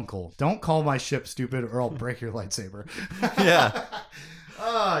bear uncle. Don't call my ship stupid or I'll break your lightsaber. Yeah.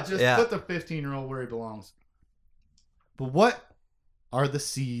 Put the 15-year-old where he belongs. But what are the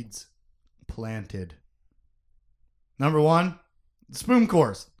seeds planted? Number one, spoon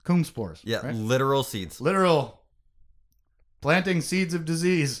cores, coom spores. Yeah, right? literal seeds. Literal planting seeds of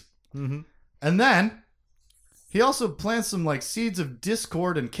disease. Mm-hmm. And then he also plants some seeds of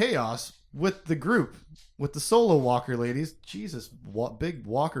discord and chaos with the group, with the Solo Walker ladies. Jesus, big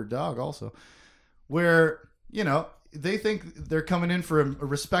Walker dog also. Where, they think they're coming in for a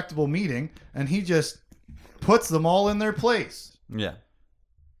respectable meeting and he just puts them all in their place. Yeah.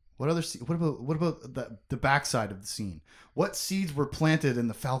 What about the backside of the scene? What seeds were planted in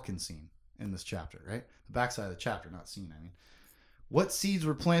the Falcon scene in this chapter, right? The backside of the chapter, not scene, I mean. What seeds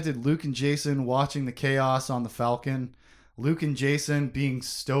were planted? Luke and Jason watching the chaos on the Falcon. Luke and Jason being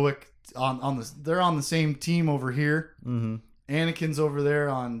stoic they're on the same team over here. Mm-hmm. Anakin's over there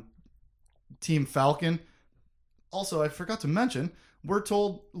on Team Falcon. Also, I forgot to mention, we're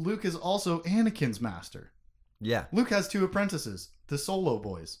told Luke is also Anakin's master. Yeah. Luke has 2 apprentices, the Solo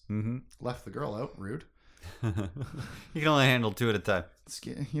boys. Mm-hmm. Left the girl out, rude. You can only handle 2 at a time.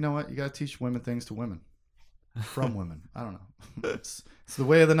 You know what? You got to teach women things to women. From women. I don't know. It's the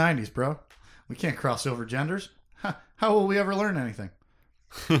way of the 90s, bro. We can't cross over genders. How will we ever learn anything?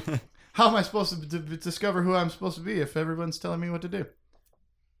 How am I supposed to discover who I'm supposed to be if everyone's telling me what to do?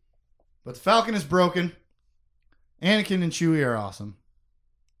 But the Falcon is broken. Anakin and Chewie are awesome.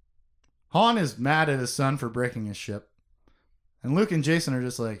 Han is mad at his son for breaking his ship. And Luke and Jason are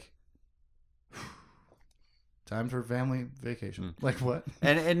just like, time for family vacation. Like what?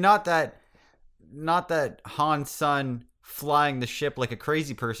 And not that Han's son flying the ship like a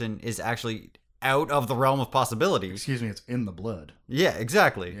crazy person is actually out of the realm of possibility. Excuse me, it's in the blood. Yeah,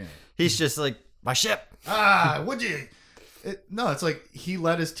 exactly. Yeah. He's just like, my ship. Would you? No, it's like he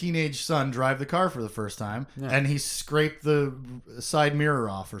let his teenage son drive the car for the first time, and he scraped the side mirror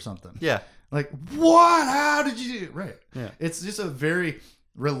off or something. Yeah. Like, what? How did you do it? Right. Yeah. It's just a very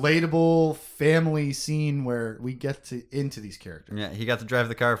relatable family scene where we get into these characters. Yeah, he got to drive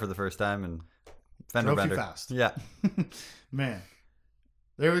the car for the first time and fender Drove too bender. fast. Yeah. Man.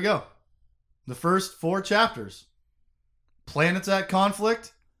 There we go. The first 4 chapters. Planets at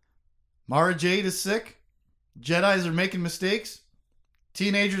conflict. Mara Jade is sick. Jedis are making mistakes.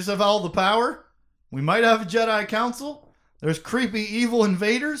 Teenagers have all the power. We might have a Jedi Council. There's creepy evil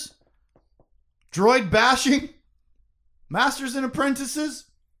invaders. Droid bashing. Masters and apprentices.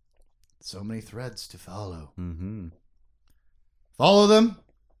 So many threads to follow. Mm-hmm. Follow them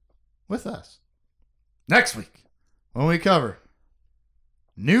with us. Next week, when we cover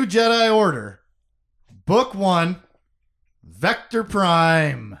New Jedi Order, Book 1, Vector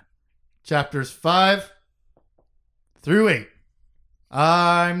Prime, Chapters 5 through 8.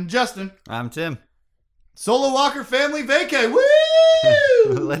 I'm Justin. I'm Tim. Solo Walker Family Vacay.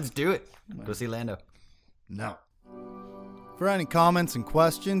 Woo! Let's do it. Go see Lando. No. For any comments and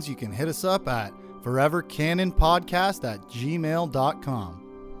questions, you can hit us up at forevercanonpodcast@gmail.com.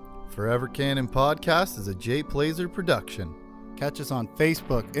 Forever Canon Podcast is a Jay Plazer production. Catch us on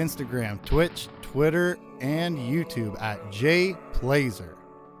Facebook, Instagram, Twitch, Twitter, and YouTube at Jay Plazer.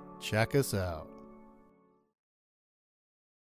 Check us out.